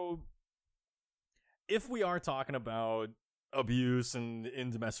 So, if we are talking about abuse and in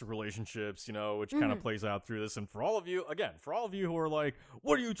domestic relationships, you know, which kind of plays out through this, and for all of you who are like,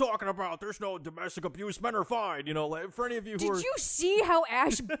 what are you talking about? There's no domestic abuse, men are fine, you know, like, for any of you who Did you see how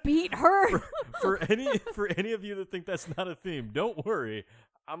Ash beat her? for any of you that think that's not a theme, don't worry.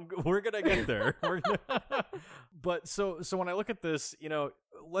 We're gonna get there. But so when I look at this, you know,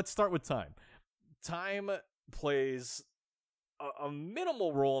 let's start with time. Time plays a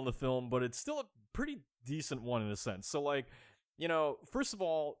minimal role in the film, but it's still a pretty decent one in a sense. So, like, you know, first of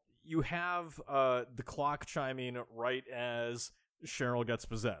all, you have the clock chiming right as Cheryl gets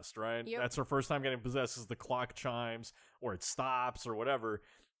possessed, right? Yep. That's her first time getting possessed, is the clock chimes, or it stops, or whatever.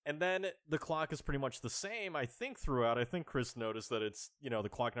 And then the clock is pretty much the same, I think, throughout. I think Chris noticed that it's, you know, the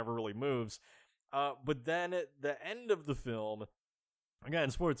clock never really moves. But then at the end of the film, again,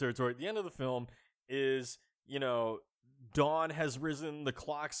 spoiler territory, the end of the film is, you know, dawn has risen, the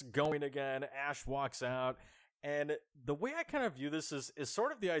clock's going again, Ash walks out, and the way I kind of view this is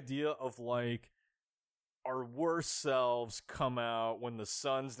sort of the idea of, like, our worst selves come out when the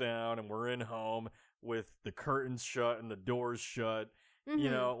sun's down and we're in home with the curtains shut and the doors shut, you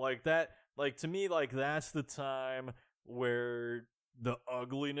know, like that, like, to me, like, that's the time where the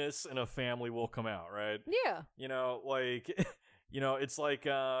ugliness in a family will come out, right? Yeah. You know, like... You know, it's like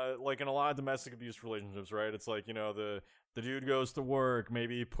in a lot of domestic abuse relationships, right? It's like, you know, the dude goes to work,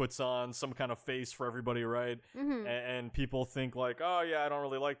 maybe he puts on some kind of face for everybody, right? And people think like, oh yeah, I don't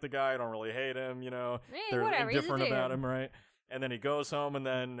really like the guy, I don't really hate him, you know, they're whatever, indifferent about him, right? And then he goes home, and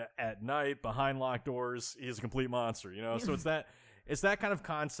then at night, behind locked doors, he's a complete monster, you know? So it's that kind of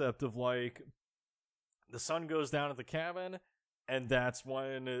concept of, like, the sun goes down at the cabin, and that's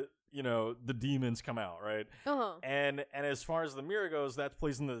when you know, the demons come out, right? And as far as the mirror goes, that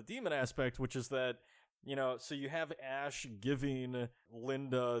plays into the demon aspect, which is that, you know, so you have Ash giving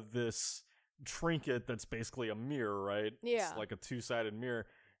Linda this trinket that's basically a mirror, right? Yeah. It's like a two-sided mirror.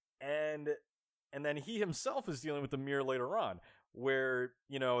 And then he himself is dealing with the mirror later on, where,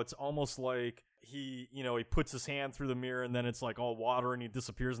 you know, it's almost like he puts his hand through the mirror, and then it's like all water and he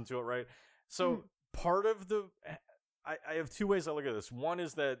disappears into it, right? So part of the... I have two ways I look at this. One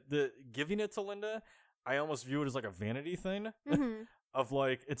is that the giving it to Linda, I almost view it as like a vanity thing of,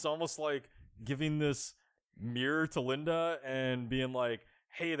 like, it's almost like giving this mirror to Linda and being like,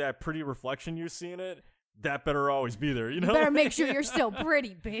 hey, that pretty reflection you see in it, that better always be there, you know? You better make sure you're still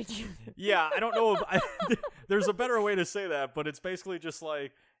pretty, bitch. Yeah, I don't know if there's a better way to say that, but it's basically just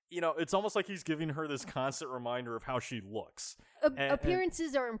like, you know, it's almost like he's giving her this constant reminder of how she looks.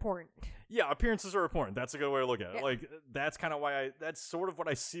 Appearances are important. Yeah, appearances are important. That's a good way to look at it. Yeah. Like, that's kind of why that's sort of what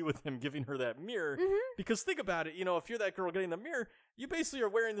I see with him giving her that mirror. Because think about it, you know, if you're that girl getting the mirror, you basically are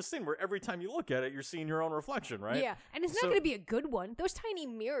wearing this thing where every time you look at it, you're seeing your own reflection, right? Yeah, and it's not going to be a good one. Those tiny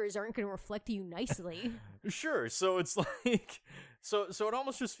mirrors aren't going to reflect you nicely. Sure. So it's like, so it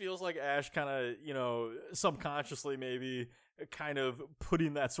almost just feels like Ash kind of, you know, subconsciously maybe kind of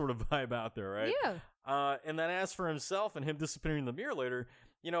putting that sort of vibe out there, right? Yeah. And then as for himself and him disappearing in the mirror later,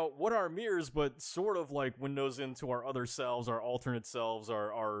 you know, what are mirrors but sort of like windows into our other selves, our alternate selves,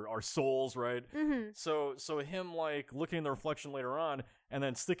 our souls, right? So him, like, looking in the reflection later on and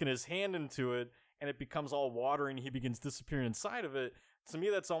then sticking his hand into it, and it becomes all watery and he begins disappearing inside of it. To me,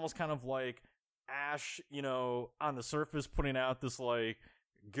 that's almost kind of like Ash, you know, on the surface putting out this, like,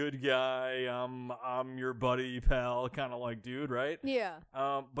 good guy, I'm your buddy, pal, kind of like dude, right? Yeah.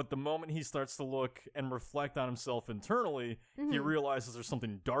 But the moment he starts to look and reflect on himself internally, he realizes there's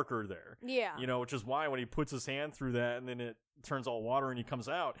something darker there. Yeah. You know, which is why when he puts his hand through that and then it turns all water and he comes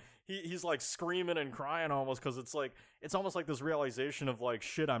out, he's like screaming and crying almost, because it's almost like this realization of, like,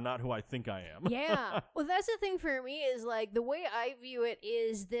 shit, I'm not who I think I am. Yeah. Well, that's the thing for me, is, like, the way I view it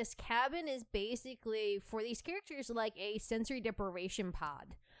is this cabin is basically, for these characters, like a sensory deprivation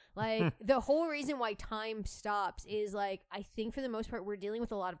pod. Like, the whole reason why time stops is, like, I think for the most part, we're dealing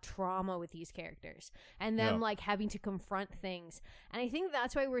with a lot of trauma with these characters and them, like, having to confront things. And I think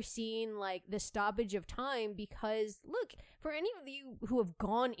that's why we're seeing, like, the stoppage of time, because, look, for any of you who have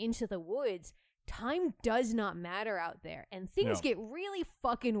gone into the woods, time does not matter out there, and things get really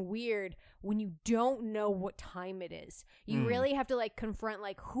fucking weird when you don't know what time it is. You really have to, like, confront,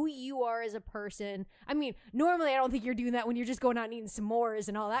 like, who you are as a person. I mean, normally I don't think you're doing that when you're just going out and eating s'mores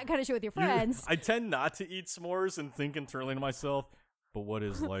and all that kind of shit with your friends. I tend not to eat s'mores and think internally to myself, but what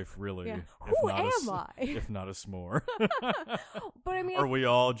is life really? Yeah. If Who not am I? If not a s'more. But I mean, Are we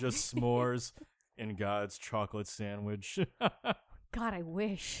all just s'mores in God's chocolate sandwich? God, I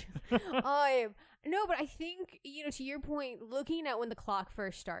wish. No, but I think, to your point, looking at when the clock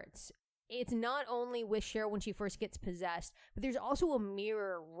first starts, it's not only with Cheryl when she first gets possessed, but there's also a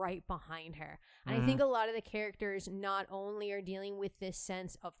mirror right behind her. And I think a lot of the characters not only are dealing with this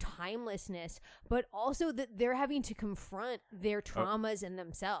sense of timelessness, but also that they're having to confront their traumas in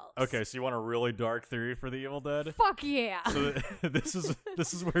themselves. Okay, so you want a really dark theory for the Evil Dead? Fuck yeah. So this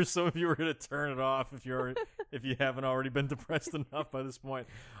is where some of you are going to turn it off if you haven't already been depressed enough by this point.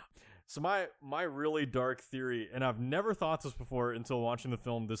 So my really dark theory, and I've never thought this before until watching the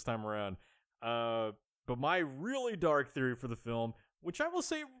film this time around, but my really dark theory for the film, which I will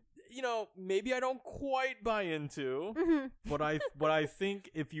say, maybe I don't quite buy into, but I think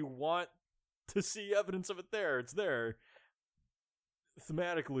if you want to see evidence of it there, it's there.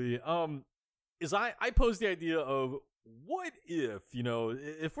 Thematically, is I pose the idea of what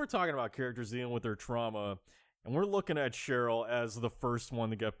if we're talking about characters dealing with their trauma, and we're looking at Cheryl as the first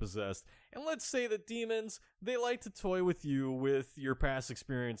one to get possessed. And let's say that demons, they like to toy with you with your past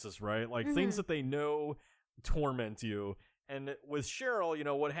experiences, right? Like things that they know torment you. And with Cheryl,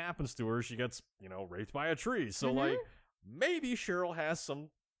 what happens to her? She gets, raped by a tree. So like maybe Cheryl has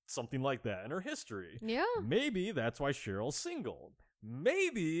something like that in her history. Yeah. Maybe that's why Cheryl's single.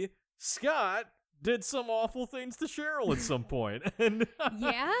 Maybe Scott did some awful things to Cheryl at some point. And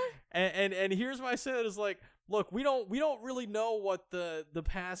Yeah. And here's why I say that is like, look, we don't really know what the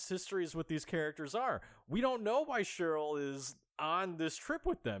past histories with these characters are. We don't know why Cheryl is on this trip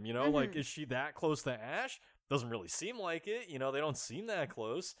with them, like, is she that close to Ash? Doesn't really seem like it, they don't seem that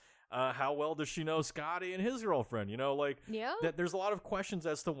close. How well does she know Scotty and his girlfriend, there's a lot of questions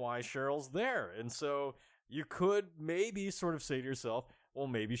as to why Cheryl's there. And so you could maybe sort of say to yourself, well,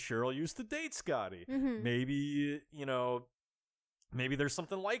 maybe Cheryl used to date Scotty. Maybe, maybe there's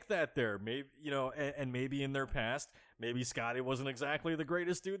something like that there. Maybe, and maybe in their past, maybe Scotty wasn't exactly the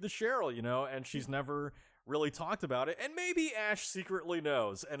greatest dude to Cheryl, and she's never really talked about it. And maybe Ash secretly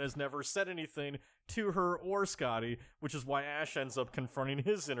knows and has never said anything to her or Scotty, which is why Ash ends up confronting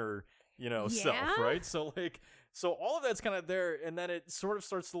his inner, self, right? So all of that's kind of there. And then it sort of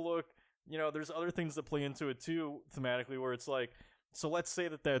starts to look, there's other things that play into it too, thematically, where it's like, so let's say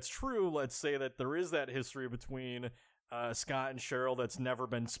that that's true. Let's say that there is that history between Scott and Cheryl that's never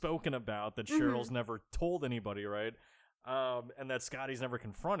been spoken about, that Cheryl's never told anybody, right? And that Scotty's never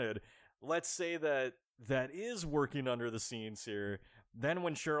confronted. Let's say that is working under the scenes here. Then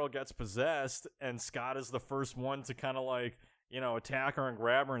when Cheryl gets possessed and Scott is the first one to kind of like, attack her and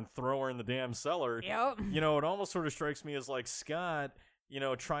grab her and throw her in the damn cellar, it almost sort of strikes me as like Scott,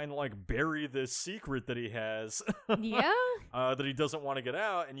 trying to like bury this secret that he has. That he doesn't want to get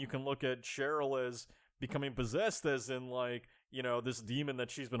out. And you can look at Cheryl as becoming possessed as in like, this demon that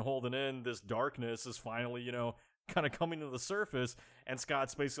she's been holding in, this darkness is finally, kind of coming to the surface, and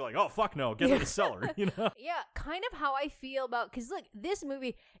Scott's basically like, oh, fuck no, get in the cellar, Yeah, kind of how I feel about, because look, this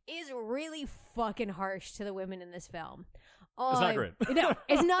movie is really fucking harsh to the women in this film. It's not great. No,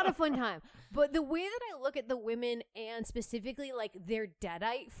 it's not a fun time. But the way that I look at the women and specifically like their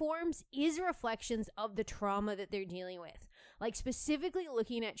deadite forms is reflections of the trauma that they're dealing with. Like specifically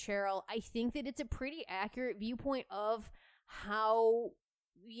looking at Cheryl, I think that it's a pretty accurate viewpoint of how,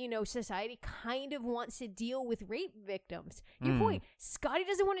 society kind of wants to deal with rape victims. Your point, Scotty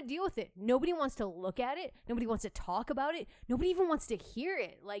doesn't want to deal with it. Nobody wants to look at it. Nobody wants to talk about it. Nobody even wants to hear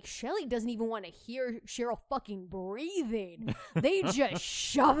it. Like, Shelley doesn't even want to hear Cheryl fucking breathing. They just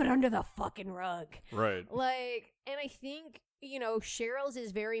shove it under the fucking rug. Right. Like, and I think, Cheryl's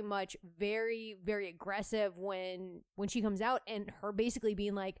is very much very, very aggressive when she comes out, and her basically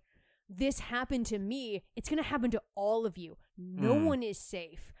being like, this happened to me, it's gonna happen to all of you. No one is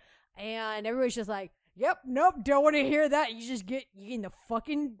safe. And everybody's just like, yep, nope, don't want to hear that. You get in the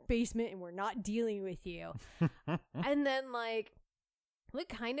fucking basement and we're not dealing with you. And then like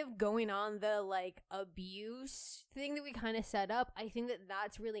kind of going on the like abuse thing that we kind of set up, I think that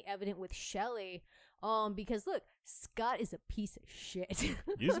that's really evident with Shelley. Because look, Scott is a piece of shit.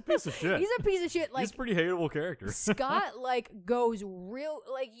 He's a piece of shit. He's a piece of shit. Like, he's a pretty hateable character. Scott, like, goes real,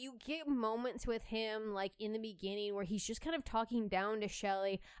 like, you get moments with him, like, in the beginning where he's just kind of talking down to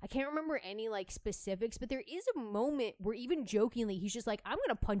Shelley. I can't remember any, like, specifics, but there is a moment where even jokingly, he's just like, I'm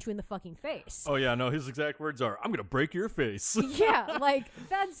gonna punch you in the fucking face. Oh, yeah, no, his exact words are, I'm gonna break your face. Yeah, like,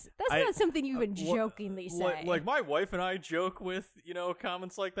 that's not something you even jokingly say. Like, my wife and I joke with,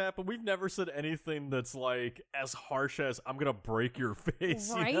 comments like that, but we've never said anything that's, like, as as harsh as "I'm gonna break your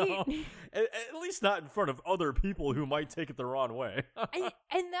face," Right? you know? At least not in front of other people who might take it the wrong way.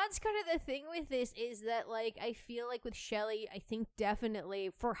 and that's kind of the thing with this is that, like, I feel like with Shelley, I think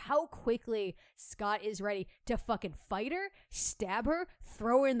definitely for how quickly Scott is ready to fucking fight her, stab her,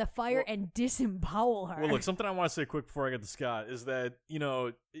 throw her in the fire, and disembowel her. Well, look, something I want to say quick before I get to Scott is that, you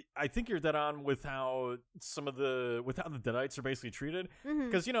know, I think you're dead on with how the Deadites are basically treated.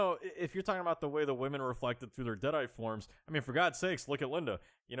 Because, you know, if you're talking about the way the women are reflected through their Deadite forms, I mean, for God's sakes, look at Linda.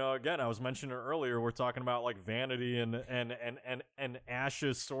 You know, again, I was mentioning earlier, we're talking about like vanity and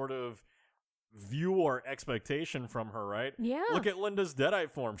Ash's sort of view or expectation from her, right? Yeah. Look at Linda's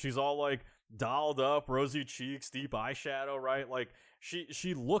Deadite form. She's all like dolled up, rosy cheeks, deep eyeshadow, right? Like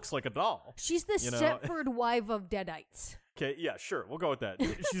she looks like a doll. She's the Stepford wife of Deadites. Okay, yeah, sure, we'll go with that.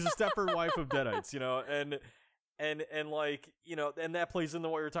 She's a Stepford wife of Deadites, you know, and like, you know, and that plays into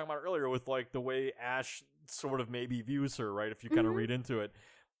what we were talking about earlier with like the way Ash sort of maybe views her, right? If you kind of read into it.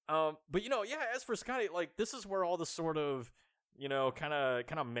 But you know, yeah, as for Scotty, like this is where all the sort of, you know, kind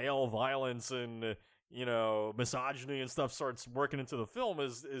of male violence and, you know, misogyny and stuff starts working into the film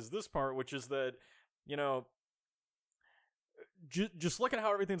is this part, which is that, you know, just look at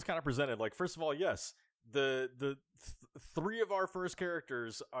how everything's kind of presented. Like, first of all, yes, the three of our first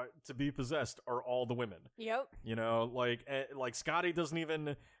characters to be possessed are all the women. Yep. You know, like Scotty doesn't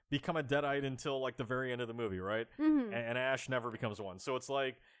even become a Deadite until like the very end of the movie, right? And Ash never becomes one. So it's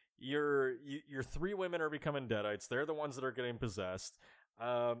like your three women are becoming Deadites. They're the ones that are getting possessed.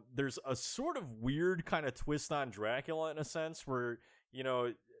 There's a sort of weird kind of twist on Dracula in a sense where, you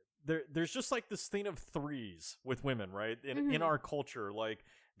know, there's just like this thing of threes with women, right? In our culture, like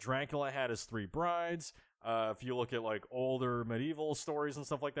Dracula had his three brides. If you look at like older medieval stories and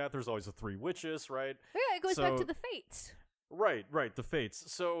stuff like that, there's always the three witches, right? Yeah, it goes back to the Fates. Right, the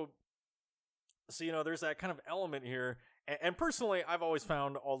Fates. So you know, there's that kind of element here. And personally, I've always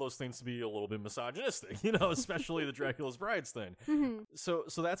found all those things to be a little bit misogynistic, you know, especially the Dracula's brides thing. So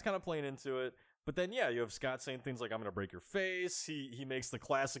that's kind of playing into it. But then, yeah, you have Scott saying things like, "I'm gonna break your face." He makes the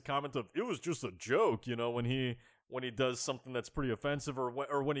classic comment of, "It was just a joke," you know, when he does something that's pretty offensive,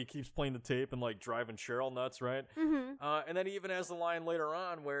 or when he keeps playing the tape and like driving Cheryl nuts, right? And then he even has the line later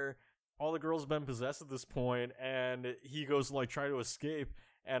on where all the girls have been possessed at this point, and he goes to like try to escape,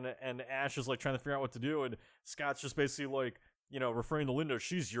 and Ash is like trying to figure out what to do, and Scott's just basically like, you know, referring to Linda,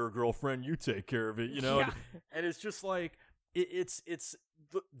 "She's your girlfriend, you take care of it," you know. Yeah. And it's just like it's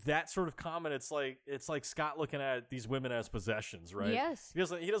that sort of comment. It's like Scott looking at these women as possessions, right? Yes.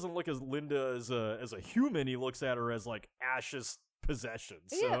 He doesn't look at Linda as a human. He looks at her as like Ash's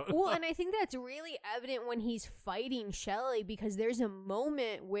possessions. Yeah, So. well, and I think that's really evident when he's fighting Shelley, because there's a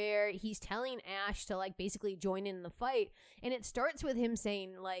moment where he's telling Ash to like basically join in the fight, and it starts with him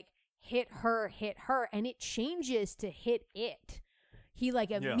saying like, hit her, and it changes to hit it. He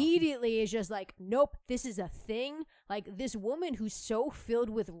like immediately is just like, nope, this is a thing. Like this woman who's so filled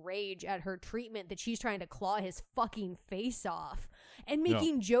with rage at her treatment that she's trying to claw his fucking face off and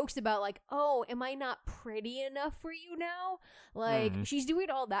making jokes about like, "Oh, am I not pretty enough for you now?" Like she's doing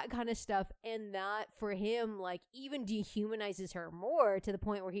all that kind of stuff, and that for him like even dehumanizes her more to the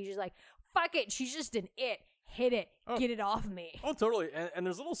point where he's just like, "Fuck it, she's just an it. Hit it. Get it off me." Oh, totally. And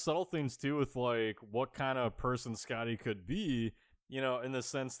there's little subtle things too with like what kind of person Scotty could be. You know, in the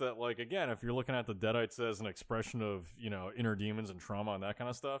sense that, like, again, if you're looking at the Deadites as an expression of, you know, inner demons and trauma and that kind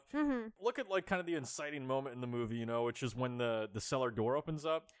of stuff, look at, like, kind of the inciting moment in the movie, you know, which is when the cellar door opens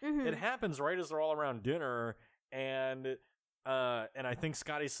up. It happens right as they're all around dinner, and I think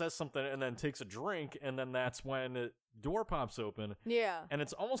Scotty says something and then takes a drink, and then that's when the door pops open. Yeah. And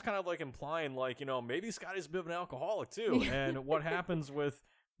it's almost kind of, like, implying, like, you know, maybe Scotty's a bit of an alcoholic, too. And what happens with...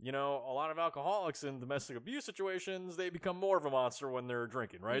 You know, a lot of alcoholics in domestic abuse situations, they become more of a monster when they're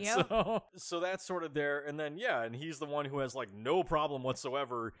drinking, right? Yep. So that's sort of there. And then, yeah, and he's the one who has, like, no problem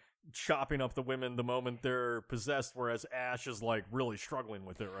whatsoever chopping up the women the moment they're possessed, whereas Ash is, like, really struggling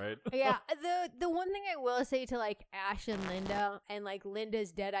with it, right? Yeah. The one thing I will say to, like, Ash and Linda, and, like,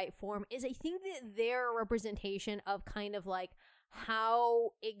 Linda's Deadite form, is I think that they're a representation of kind of, like,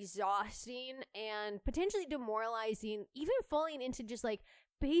 how exhausting and potentially demoralizing, even falling into just, like,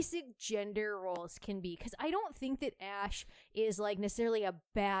 basic gender roles can be, because I don't think that Ash is like necessarily a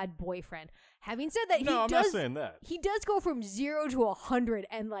bad boyfriend. Having said that, I'm not saying that. He does go from 0 to 100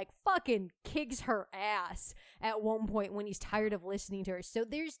 and like fucking kicks her ass at one point when he's tired of listening to her. So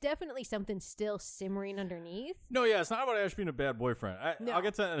there's definitely something still simmering underneath. No, yeah, it's not about Ash being a bad boyfriend. No. I'll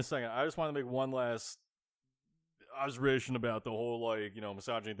get to that in a second. I just want to make one last observation about the whole, like, you know,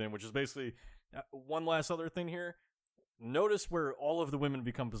 misogyny thing, which is basically one last other thing here. Notice where all of the women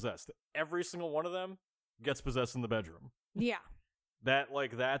become possessed. Every single one of them gets possessed in the bedroom. Yeah.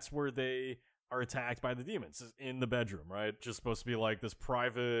 That's where they are attacked by the demons, is in the bedroom, right? Just supposed to be like this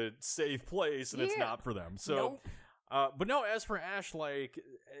private, safe place, and it's Yeah. not for them. So, Nope. but no, as for Ash, like,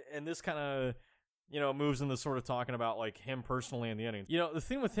 and this kind of, moves into sort of talking about like him personally and the ending. The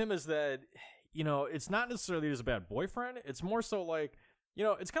thing with him is that, it's not necessarily he's a bad boyfriend. It's more so like,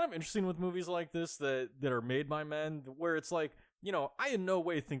 it's kind of interesting with movies like this that are made by men, where it's like, I in no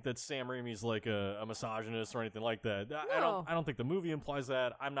way think that Sam Raimi's like a misogynist or anything like that. No. I don't think the movie implies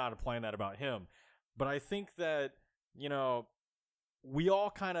that. I'm not implying that about him. But I think that, we all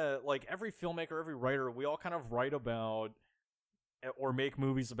kind of, like, every filmmaker, every writer, we all kind of write about or make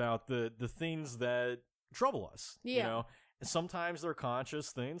movies about the things that trouble us. Yeah. Sometimes they're conscious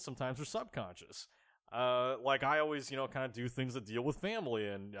things, sometimes they're subconscious. Like, I always, kind of do things that deal with family,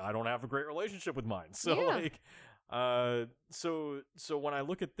 and I don't have a great relationship with mine. So, Yeah. so when I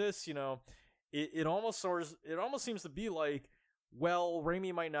look at this, it almost seems to be like, well,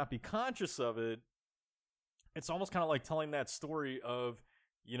 Raimi might not be conscious of it. It's almost kind of like telling that story of,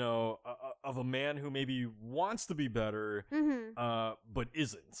 of a man who maybe wants to be better, Mm-hmm. but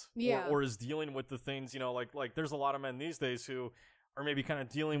isn't, Yeah. or is dealing with the things, like there's a lot of men these days who are maybe kind of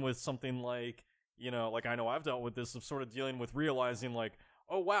dealing with something like, like I know I've dealt with this, of sort of dealing with realizing like,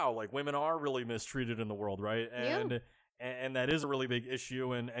 oh wow, like women are really mistreated in the world, right? And that is a really big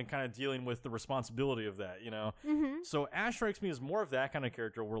issue, and kind of dealing with the responsibility of that, Mm-hmm. So Ash strikes me as more of that kind of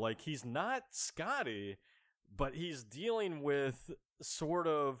character, where like he's not Scotty, but he's dealing with sort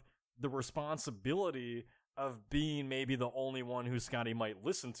of the responsibility of being maybe the only one who Scotty might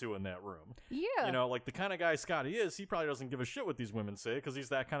listen to in that room. Yeah. Like the kind of guy Scotty is, he probably doesn't give a shit what these women say, because he's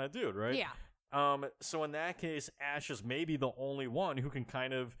that kind of dude, right? Yeah. So in that case, Ash is maybe the only one who can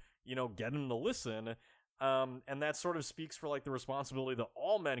kind of, get him to listen. And that sort of speaks for like the responsibility that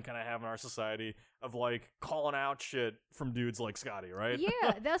all men kind of have in our society of like calling out shit from dudes like Scotty, right?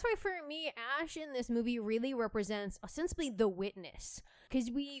 Yeah, that's why for me, Ash in this movie really represents ostensibly the witness. Because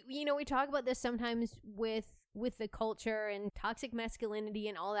we talk about this sometimes with the culture and toxic masculinity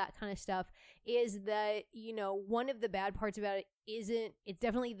and all that kind of stuff, is that, one of the bad parts about it it's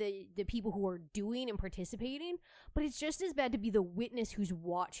definitely the people who are doing and participating, but it's just as bad to be the witness who's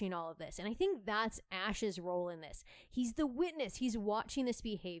watching all of this. And I think that's Ash's role in this. He's the witness. He's watching this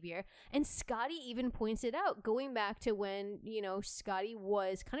behavior. And Scotty even points it out, going back to when, Scotty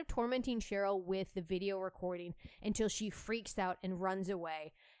was kind of tormenting Cheryl with the video recording until she freaks out and runs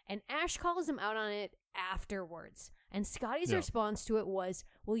away. And Ash calls him out on it afterwards. And Scotty's response to it was,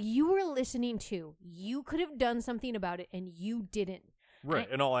 well, you were listening too. You could have done something about it, and you didn't. Right.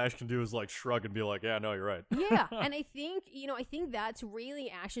 And all Ash can do is like shrug and be like, yeah, no, you're right. Yeah. And I think that's really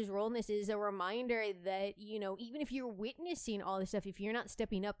Ash's role in this, is a reminder that, even if you're witnessing all this stuff, if you're not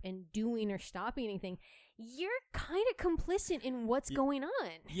stepping up and doing or stopping anything, you're kind of complicit in what's going on.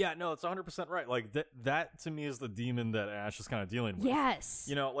 Yeah, no, it's 100% right. Like that to me is the demon that Ash is kind of dealing with. Yes.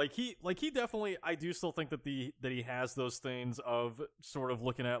 He definitely, I do still think that he has those things of sort of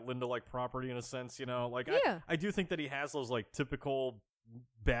looking at Linda like property in a sense, Yeah. I do think that he has those like typical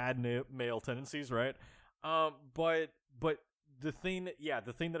bad male tendencies, right? But the thing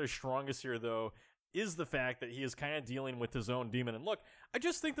that is strongest here though is the fact that he is kind of dealing with his own demon. And look, I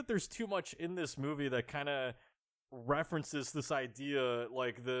just think that there's too much in this movie that kind of references this idea,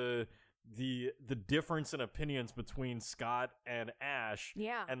 like the difference in opinions between Scott and Ash,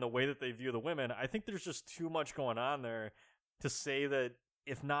 Yeah. and the way that they view the women. I think there's just too much going on there to say that,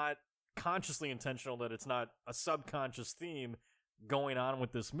 if not consciously intentional, that it's not a subconscious theme going on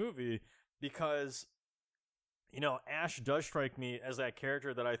with this movie. Because Ash does strike me as that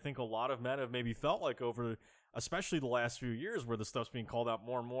character that I think a lot of men have maybe felt like over, especially the last few years, where the stuff's being called out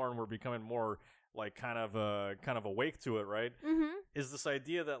more and more, and we're becoming more like kind of awake to it, right? Mm-hmm. Is this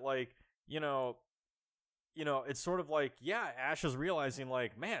idea that like, it's sort of like, yeah, Ash is realizing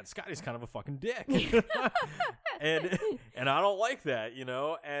like, man, Scotty's kind of a fucking dick. and I don't like that,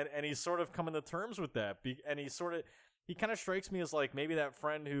 and he's sort of coming to terms with that. And he kind of strikes me as like maybe that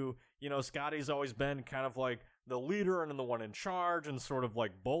friend who, Scotty's always been kind of like the leader and the one in charge, and sort of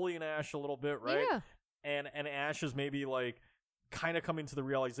like bullying Ash a little bit, right? Yeah. And Ash is maybe like kind of coming to the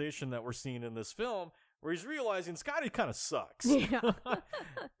realization that we're seeing in this film, where he's realizing Scotty kind of sucks. Yeah.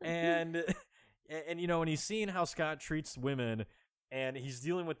 and he's seeing how Scott treats women, and he's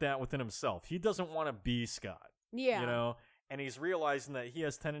dealing with that within himself. He doesn't want to be Scott. Yeah. And he's realizing that he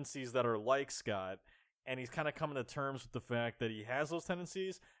has tendencies that are like Scott, and he's kind of coming to terms with the fact that he has those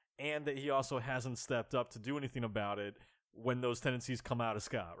tendencies, and that he also hasn't stepped up to do anything about it when those tendencies come out of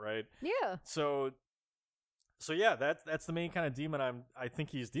Scott, right? Yeah. So yeah, that's the main kind of demon I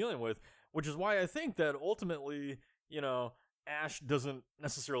think he's dealing with. which is why I think that ultimately, Ash doesn't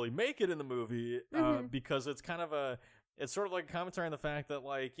necessarily make it in the movie, because it's kind of it's sort of like a commentary on the fact that,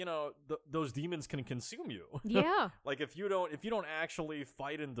 like, those demons can consume you. Yeah. Like, if you don't actually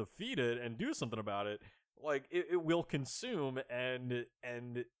fight and defeat it and do something about it, like, it will consume and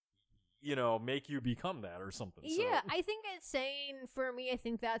make you become that or something. Yeah, so. I think it's saying, for me, I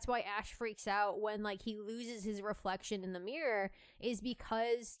think that's why Ash freaks out when, like, he loses his reflection in the mirror, is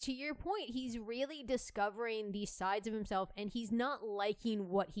because, to your point, he's really discovering these sides of himself, and he's not liking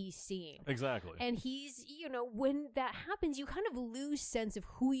what he's seeing. Exactly. And he's, when that happens, you kind of lose sense of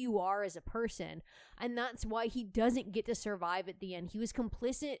who you are as a person, and that's why he doesn't get to survive at the end. He was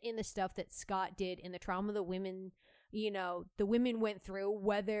complicit in the stuff that Scott did, in the trauma the women went through,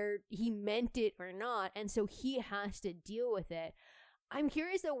 whether he meant it or not, and so he has to deal with it. I'm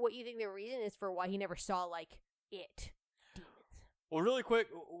curious, though, what you think the reason is for why he never saw, like, it. Demons. Well, really quick,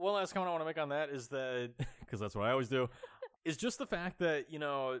 one last comment I want to make on that is that, because that's what I always do, is just the fact that,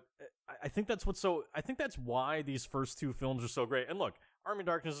 I think that's why these first two films are so great. And look, Army of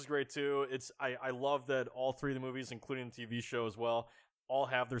Darkness is great too. I love that all three of the movies, including the TV show as well, all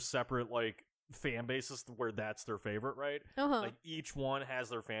have their separate, like, fan bases where that's their favorite, right? Like, each one has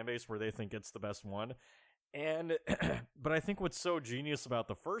their fan base where they think it's the best one. And but I think what's so genius about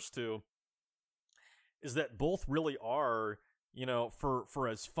the first two is that both really are, for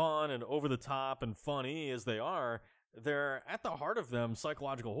as fun and over the top and funny as they are, they're at the heart of them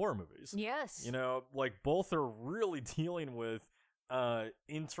psychological horror movies. Yes. Like, both are really dealing with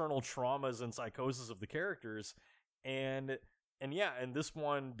internal traumas and psychosis of the characters, and this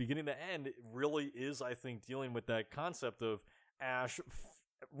one, beginning to end, it really is, I think, dealing with that concept of Ash,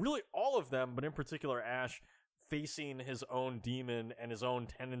 really all of them, but in particular Ash, facing his own demon and his own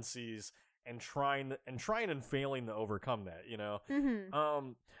tendencies and trying and failing to overcome that,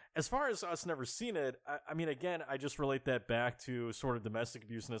 As far as us never seen it, I mean, again, I just relate that back to sort of domestic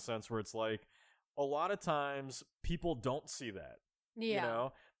abuse in a sense where it's like, a lot of times people don't see that,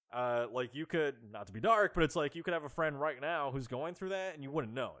 like, you could, not to be dark, but it's like you could have a friend right now who's going through that and you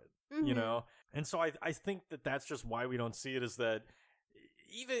wouldn't know it, And so I think that that's just why we don't see it, is that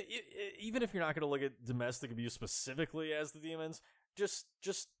even if you're not going to look at domestic abuse specifically as the demons, just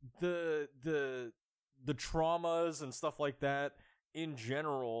the traumas and stuff like that in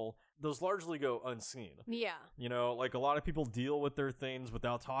general, those largely go unseen. Yeah. Like, a lot of people deal with their things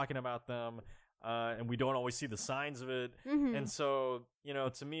without talking about them. And we don't always see the signs of it. And so,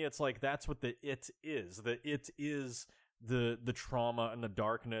 to me, it's like, that's what the it is. The it is the trauma and the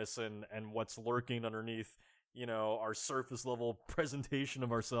darkness and what's lurking underneath, our surface level presentation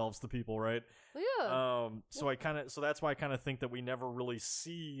of ourselves to people, right? Yeah. So that's why I kind of think that we never really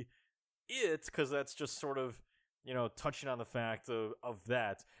see it, because that's just sort of, touching on the fact of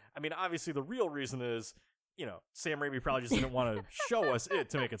that. I mean, obviously the real reason is, Sam Raimi probably just didn't want to show us it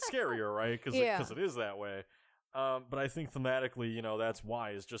to make it scarier, right? Because it is that way. But I think thematically, that's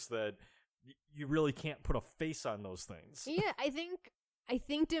why, is just that you really can't put a face on those things. Yeah, I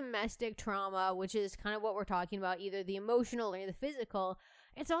think domestic trauma, which is kind of what we're talking about, either the emotional or the physical,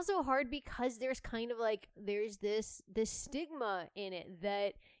 it's also hard because there's kind of like, there's this stigma in it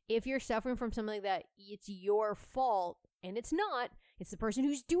that if you're suffering from something like that, it's your fault. And it's not. It's the person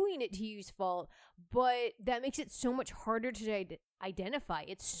who's doing it to you's fault. But that makes it so much harder to identify.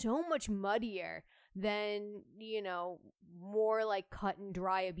 It's so much muddier than, more like cut and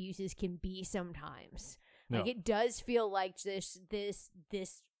dry abuses can be sometimes. No. Like, it does feel like this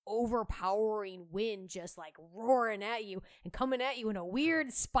overpowering wind just, like, roaring at you and coming at you in a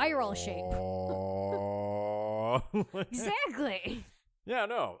weird spiral shape. Exactly. Yeah,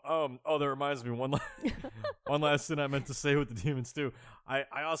 no. That reminds me, one last thing I meant to say with the demons too.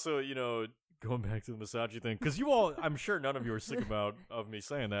 I also, going back to the misogyny thing, because you all, I'm sure none of you are sick of me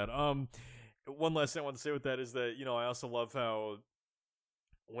saying that. One last thing I want to say with that is that, I also love how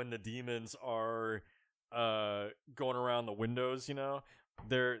when the demons are going around the windows,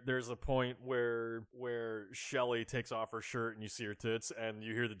 there's a point where Shelly takes off her shirt and you see her tits, and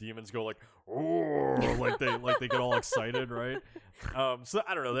you hear the demons go like, "Oh!" like they get all excited, right? So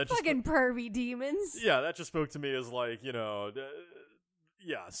I don't know. That just fucking pervy demons. Yeah, that just spoke to me as like,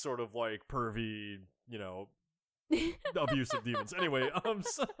 sort of like pervy, abusive demons. Anyway,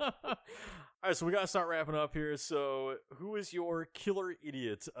 so, all right, so we gotta start wrapping up here. So, who is your killer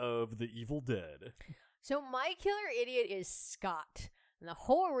idiot of the Evil Dead? So my killer idiot is Scott. And the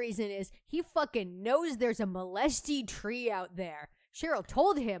whole reason is he fucking knows there's a molesty tree out there. Cheryl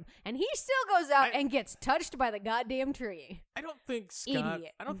told him, and he still goes out and gets touched by the goddamn tree. I don't think Scott.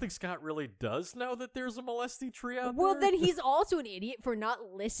 Idiot. I don't think Scott really does know that there's a molesty tree out Well, there. then he's also an idiot for not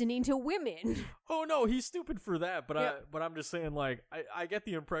listening to women. Oh no, he's stupid for that. But Yeah. but I'm just saying, like, I get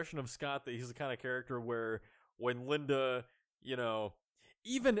the impression of Scott that he's the kind of character where when Linda, you know,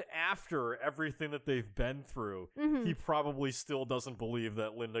 even after everything that they've been through, Mhm. he probably still doesn't believe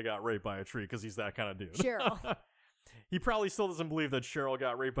that Linda got raped by a tree because he's that kind of dude. Cheryl. He probably still doesn't believe that Cheryl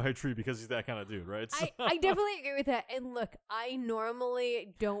got raped by a tree because he's that kind of dude, right? So- I definitely agree with that. And look, I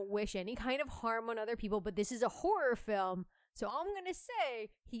normally don't wish any kind of harm on other people, but this is a horror film, so I'm gonna say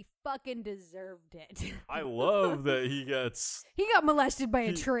he fucking deserved it. I love that he gets He got molested by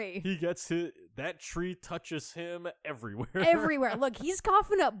a tree. He gets hit. That tree touches him everywhere. Everywhere. Look, he's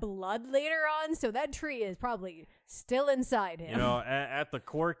coughing up blood later on, so that tree is probably still inside him. You know, at the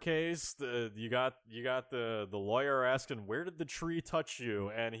court case, you got the lawyer asking, "Where did the tree touch you?"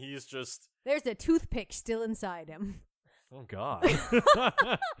 And he's just, There's a toothpick still inside him. "Oh God."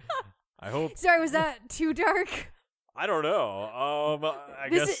 I hope. Sorry, was that too dark? I don't know. I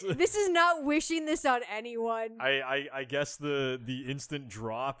guess This is not wishing this on anyone. I guess the instant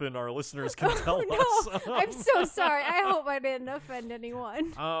drop in our listeners can tell No, us. I'm so sorry. I hope I didn't offend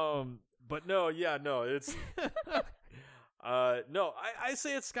anyone. But no, it's no, I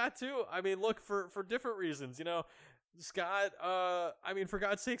say it's Scott too. I mean, look, for different reasons, you know. Scott, I mean, for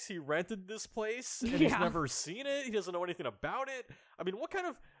God's sakes, he rented this place and he's Yeah. never seen it. He doesn't know anything about it. I mean, what kind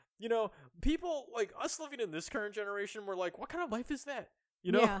of, you know, people like us living in this current generation, we're like, what kind of life is that?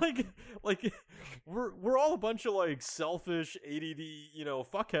 You know, Yeah. like we're all a bunch of like selfish ADD, you know,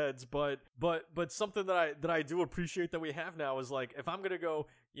 fuckheads. But something that I do appreciate that we have now is like, if I'm gonna go,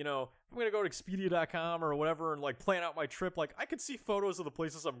 you know, if I'm gonna go to Expedia.com or whatever and like plan out my trip, like I could see photos of the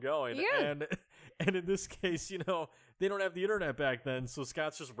places I'm going. Yeah. And in this case, you know, they don't have the internet back then, so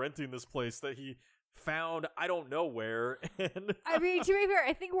Scott's just renting this place that he found I don't know where. And I mean, to be fair,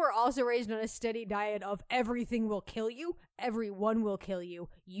 I think we're also raised on a steady diet of everything will kill you, everyone will kill you.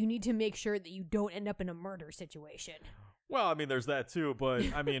 You need to make sure that you don't end up in a murder situation. well, I mean, there's that too, but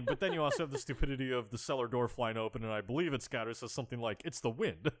I mean, but then you also have the stupidity of the cellar door flying open, and I believe it's Scott who says something like, "It's the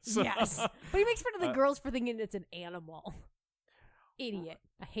wind." So- Yes. But he makes fun of the girls for thinking it's an animal. Idiot.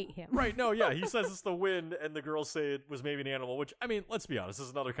 I hate him. Right, no, yeah, he says it's the wind, and the girls say it was maybe an animal, which, I mean, let's be honest, this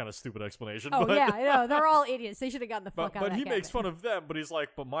is another kind of stupid explanation. Oh, but, yeah, I know. They're all idiots. They should have gotten the fuck out of but that he makes cabin. fun of them, but he's like,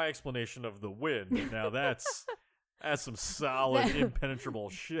 but my explanation of the wind, now that's some solid, impenetrable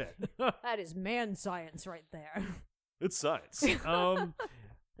shit. That is man science right there. It's science.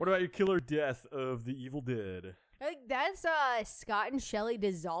 What about your killer death of the Evil Dead? I think that's Scott and Shelly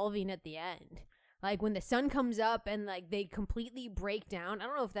dissolving at the end. Like when the sun comes up and like they completely break down. I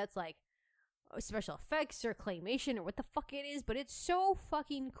don't know if that's like special effects or claymation or what the fuck it is, but it's so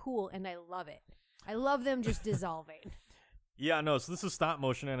fucking cool and I love it. I love them just dissolving. Yeah, no, so this is stop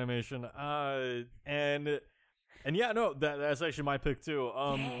motion animation. And yeah, no, that's actually my pick too.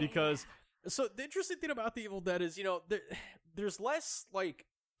 Because so the interesting thing about the Evil Dead is, you know, there's less like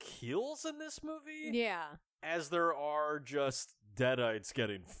kills in this movie Yeah. as there are just deadites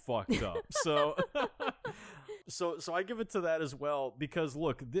getting fucked up. So so I give it to that as well because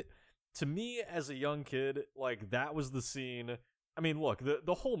look, to me as a young kid, like that was the scene. I mean, look,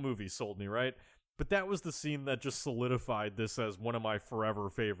 the whole movie sold me, right? But that was the scene that just solidified this as one of my forever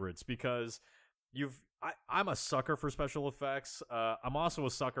favorites because I'm a sucker for special effects. I'm also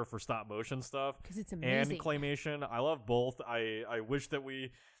a sucker for stop motion stuff Because it's and amazing. claymation. I love both. I wish that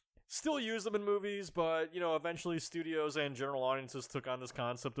we still use them in movies, but, you know, eventually studios and general audiences took on this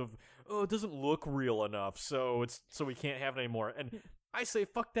concept of, oh, it doesn't look real enough, so we can't have it anymore. And I say,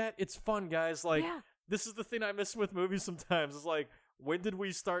 fuck that. It's fun, guys. Like, Yeah. this is the thing I miss with movies sometimes. It's like, when did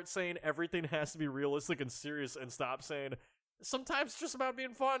we start saying everything has to be realistic and serious and stop saying sometimes it's just about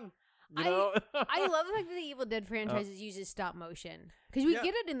being fun? You know? I love the fact that the Evil Dead franchises uses stop motion. Because we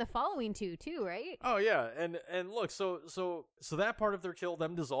get it in the following two, too, right? Oh yeah, and look, so that part of their kill,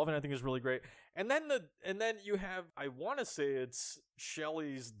 them dissolving, I think is really great. And then you have, I want to say it's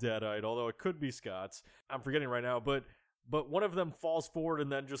Shelley's deadite, although it could be Scott's. I'm forgetting right now, but one of them falls forward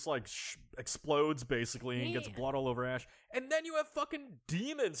and then just like explodes basically and gets Yeah. blood all over Ash. And then you have fucking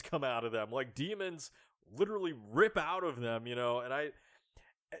demons come out of them, like demons literally rip out of them, you know. And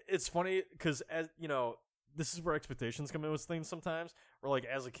it's funny because, as you know, this is where expectations come in with things sometimes. Where like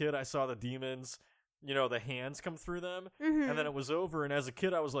as a kid, I saw the demons, you know, the hands come through them, and then it was over. And as a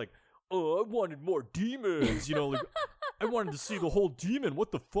kid, I was like, oh, I wanted more demons, you know, like I wanted to see the whole demon.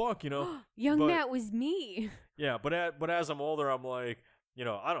 What the fuck, you know? Young But- Matt was me. Yeah, but as I'm older, I'm like,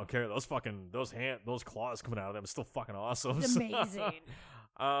 I don't care. Those claws coming out of them is still fucking awesome. It's amazing.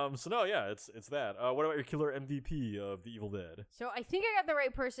 So no, yeah, it's that. What about your killer MVP of The Evil Dead? So I think I got the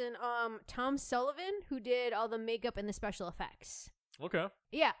right person. Tom Sullivan, who did all the makeup and the special effects. Okay.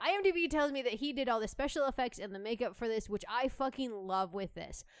 Yeah, IMDb tells me that he did all the special effects and the makeup for this, which I fucking love with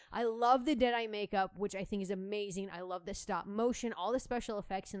this. I love the Deadeye makeup, which I think is amazing. I love the stop motion, all the special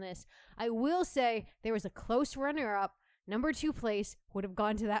effects in this. I will say there was a close runner-up. Number 2 place would have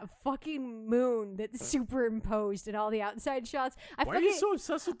gone to that fucking moon that's superimposed in all the outside shots. Why are you so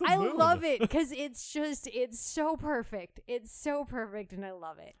obsessed with the moon? I love it because it's so perfect. It's so perfect and I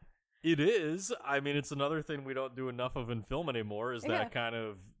love it. It is. I mean, it's another thing we don't do enough of in film anymore is that kind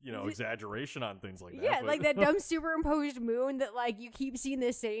of, exaggeration on things like that. Yeah, like that dumb superimposed moon that, like, you keep seeing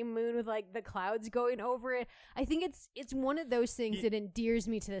the same moon with, like, the clouds going over it. I think it's one of those things that endears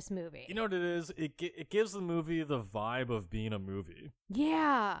me to this movie. You know what it is? It gives the movie the vibe of being a movie.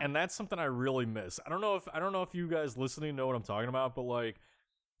 Yeah. And that's something I really miss. I don't know if you guys listening know what I'm talking about, but, like,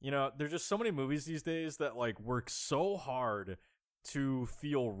 there's just so many movies these days that, like, work so hard to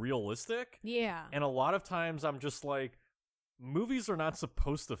feel realistic. Yeah. And a lot of times I'm just like, movies are not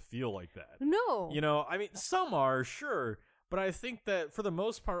supposed to feel like that. No. I mean, some are, sure, but I think that for the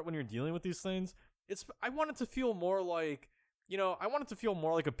most part when you're dealing with these things, I want it to feel more like, I want it to feel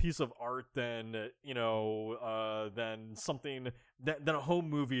more like a piece of art than, than something, than a home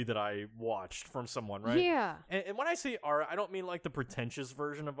movie that I watched from someone, right? Yeah. And when I say art, I don't mean like the pretentious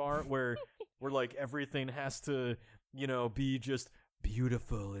version of art where like everything has to, be just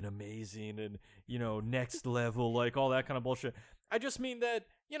beautiful and amazing and, next level, like all that kind of bullshit. I just mean that,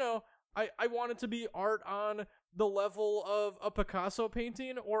 I want it to be art on the level of a Picasso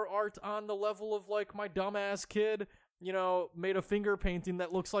painting or art on the level of, like, my dumbass kid, made a finger painting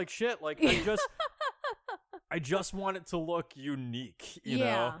that looks like shit. Like, I just want it to look unique, you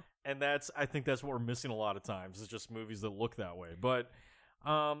know? And I think that's what we're missing a lot of times. It's just movies that look that way. But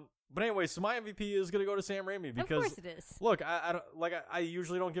anyway, so my MVP is gonna go to Sam Raimi because, of course it is. Look, I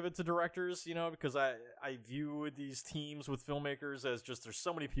usually don't give it to directors, because I view these teams with filmmakers as just there's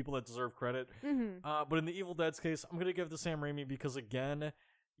so many people that deserve credit. Mm-hmm. But in the Evil Dead's case, I'm gonna give it to Sam Raimi because again,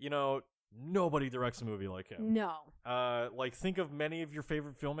 nobody directs a movie like him. No. Like think of many of your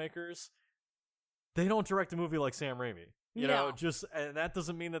favorite filmmakers. They don't direct a movie like Sam Raimi. And that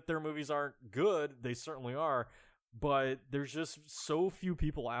doesn't mean that their movies aren't good. They certainly are. But there's just so few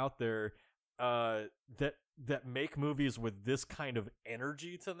people out there that make movies with this kind of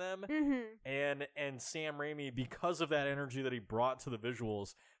energy to them. Mm-hmm. And Sam Raimi, because of that energy that he brought to the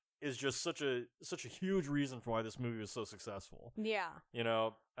visuals, is just such a huge reason for why this movie was so successful. Yeah.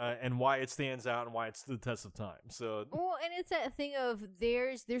 And why it stands out and why it stood the test of time. So well, and it's that thing of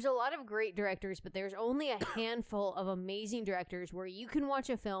there's a lot of great directors, but there's only a handful of amazing directors where you can watch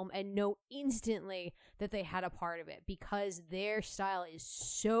a film and know instantly that they had a part of it because their style is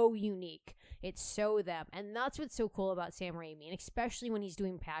so unique. It's so them. And that's what's so cool about Sam Raimi, and especially when he's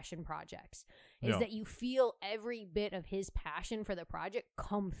doing passion projects, is that you feel every bit of his passion for the project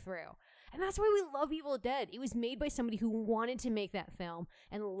come through. And that's why we love Evil Dead. It was made by somebody who wanted to make that film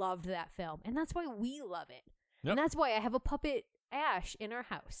and loved that film. And that's why we love it. Yep. And that's why I have a puppet Ash in our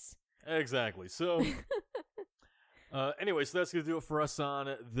house. Exactly. So, anyway, so that's going to do it for us on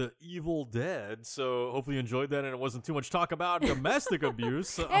The Evil Dead. So hopefully you enjoyed that and it wasn't too much talk about domestic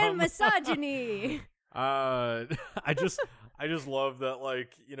abuse. And misogyny. I just love that, like,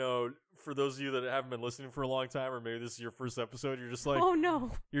 for those of you that haven't been listening for a long time, or maybe this is your first episode, you're just like, oh no,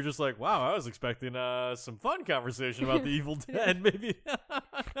 you're just like, wow, I was expecting some fun conversation about The Evil Dead.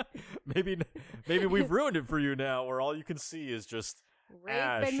 maybe we've ruined it for you now, where all you can see is just rape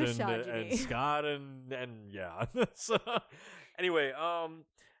Ash and misogyny. and Scott and yeah. So anyway,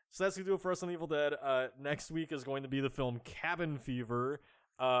 so that's gonna do it for us on Evil Dead. Next week is going to be the film Cabin Fever.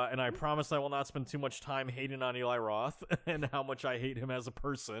 And I promise I will not spend too much time hating on Eli Roth and how much I hate him as a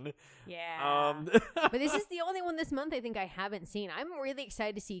person. Yeah. But this is the only one this month I think I haven't seen. I'm really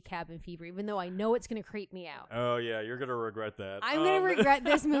excited to see Cabin Fever, even though I know it's going to creep me out. Oh, yeah. You're going to regret that. I'm going to regret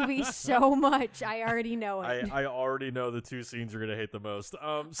this movie so much. I already know it. I already know the 2 scenes you're going to hate the most.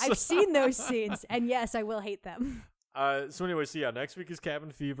 I've seen those scenes, and yes, I will hate them. So anyway, so yeah, next week is Cabin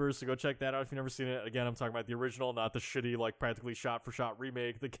Fever, so go check that out if you've never seen it. Again, I'm talking about the original, not the shitty, like, practically shot-for-shot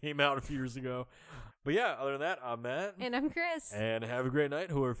remake that came out a few years ago. But yeah, other than that, I'm Matt. And I'm Chris. And have a great night,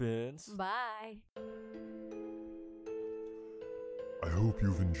 horror fans. Bye. I hope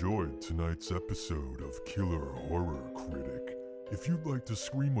you've enjoyed tonight's episode of Killer Horror Critic. If you'd like to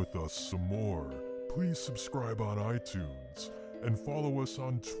scream with us some more, please subscribe on iTunes and follow us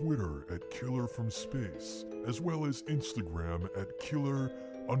on Twitter at Killer From Space, as well as Instagram at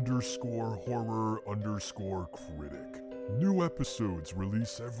Killer_Horror_Critic. New episodes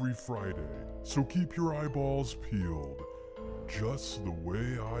release every Friday, so keep your eyeballs peeled, just the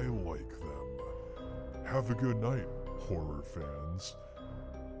way I like them. Have a good night, horror fans.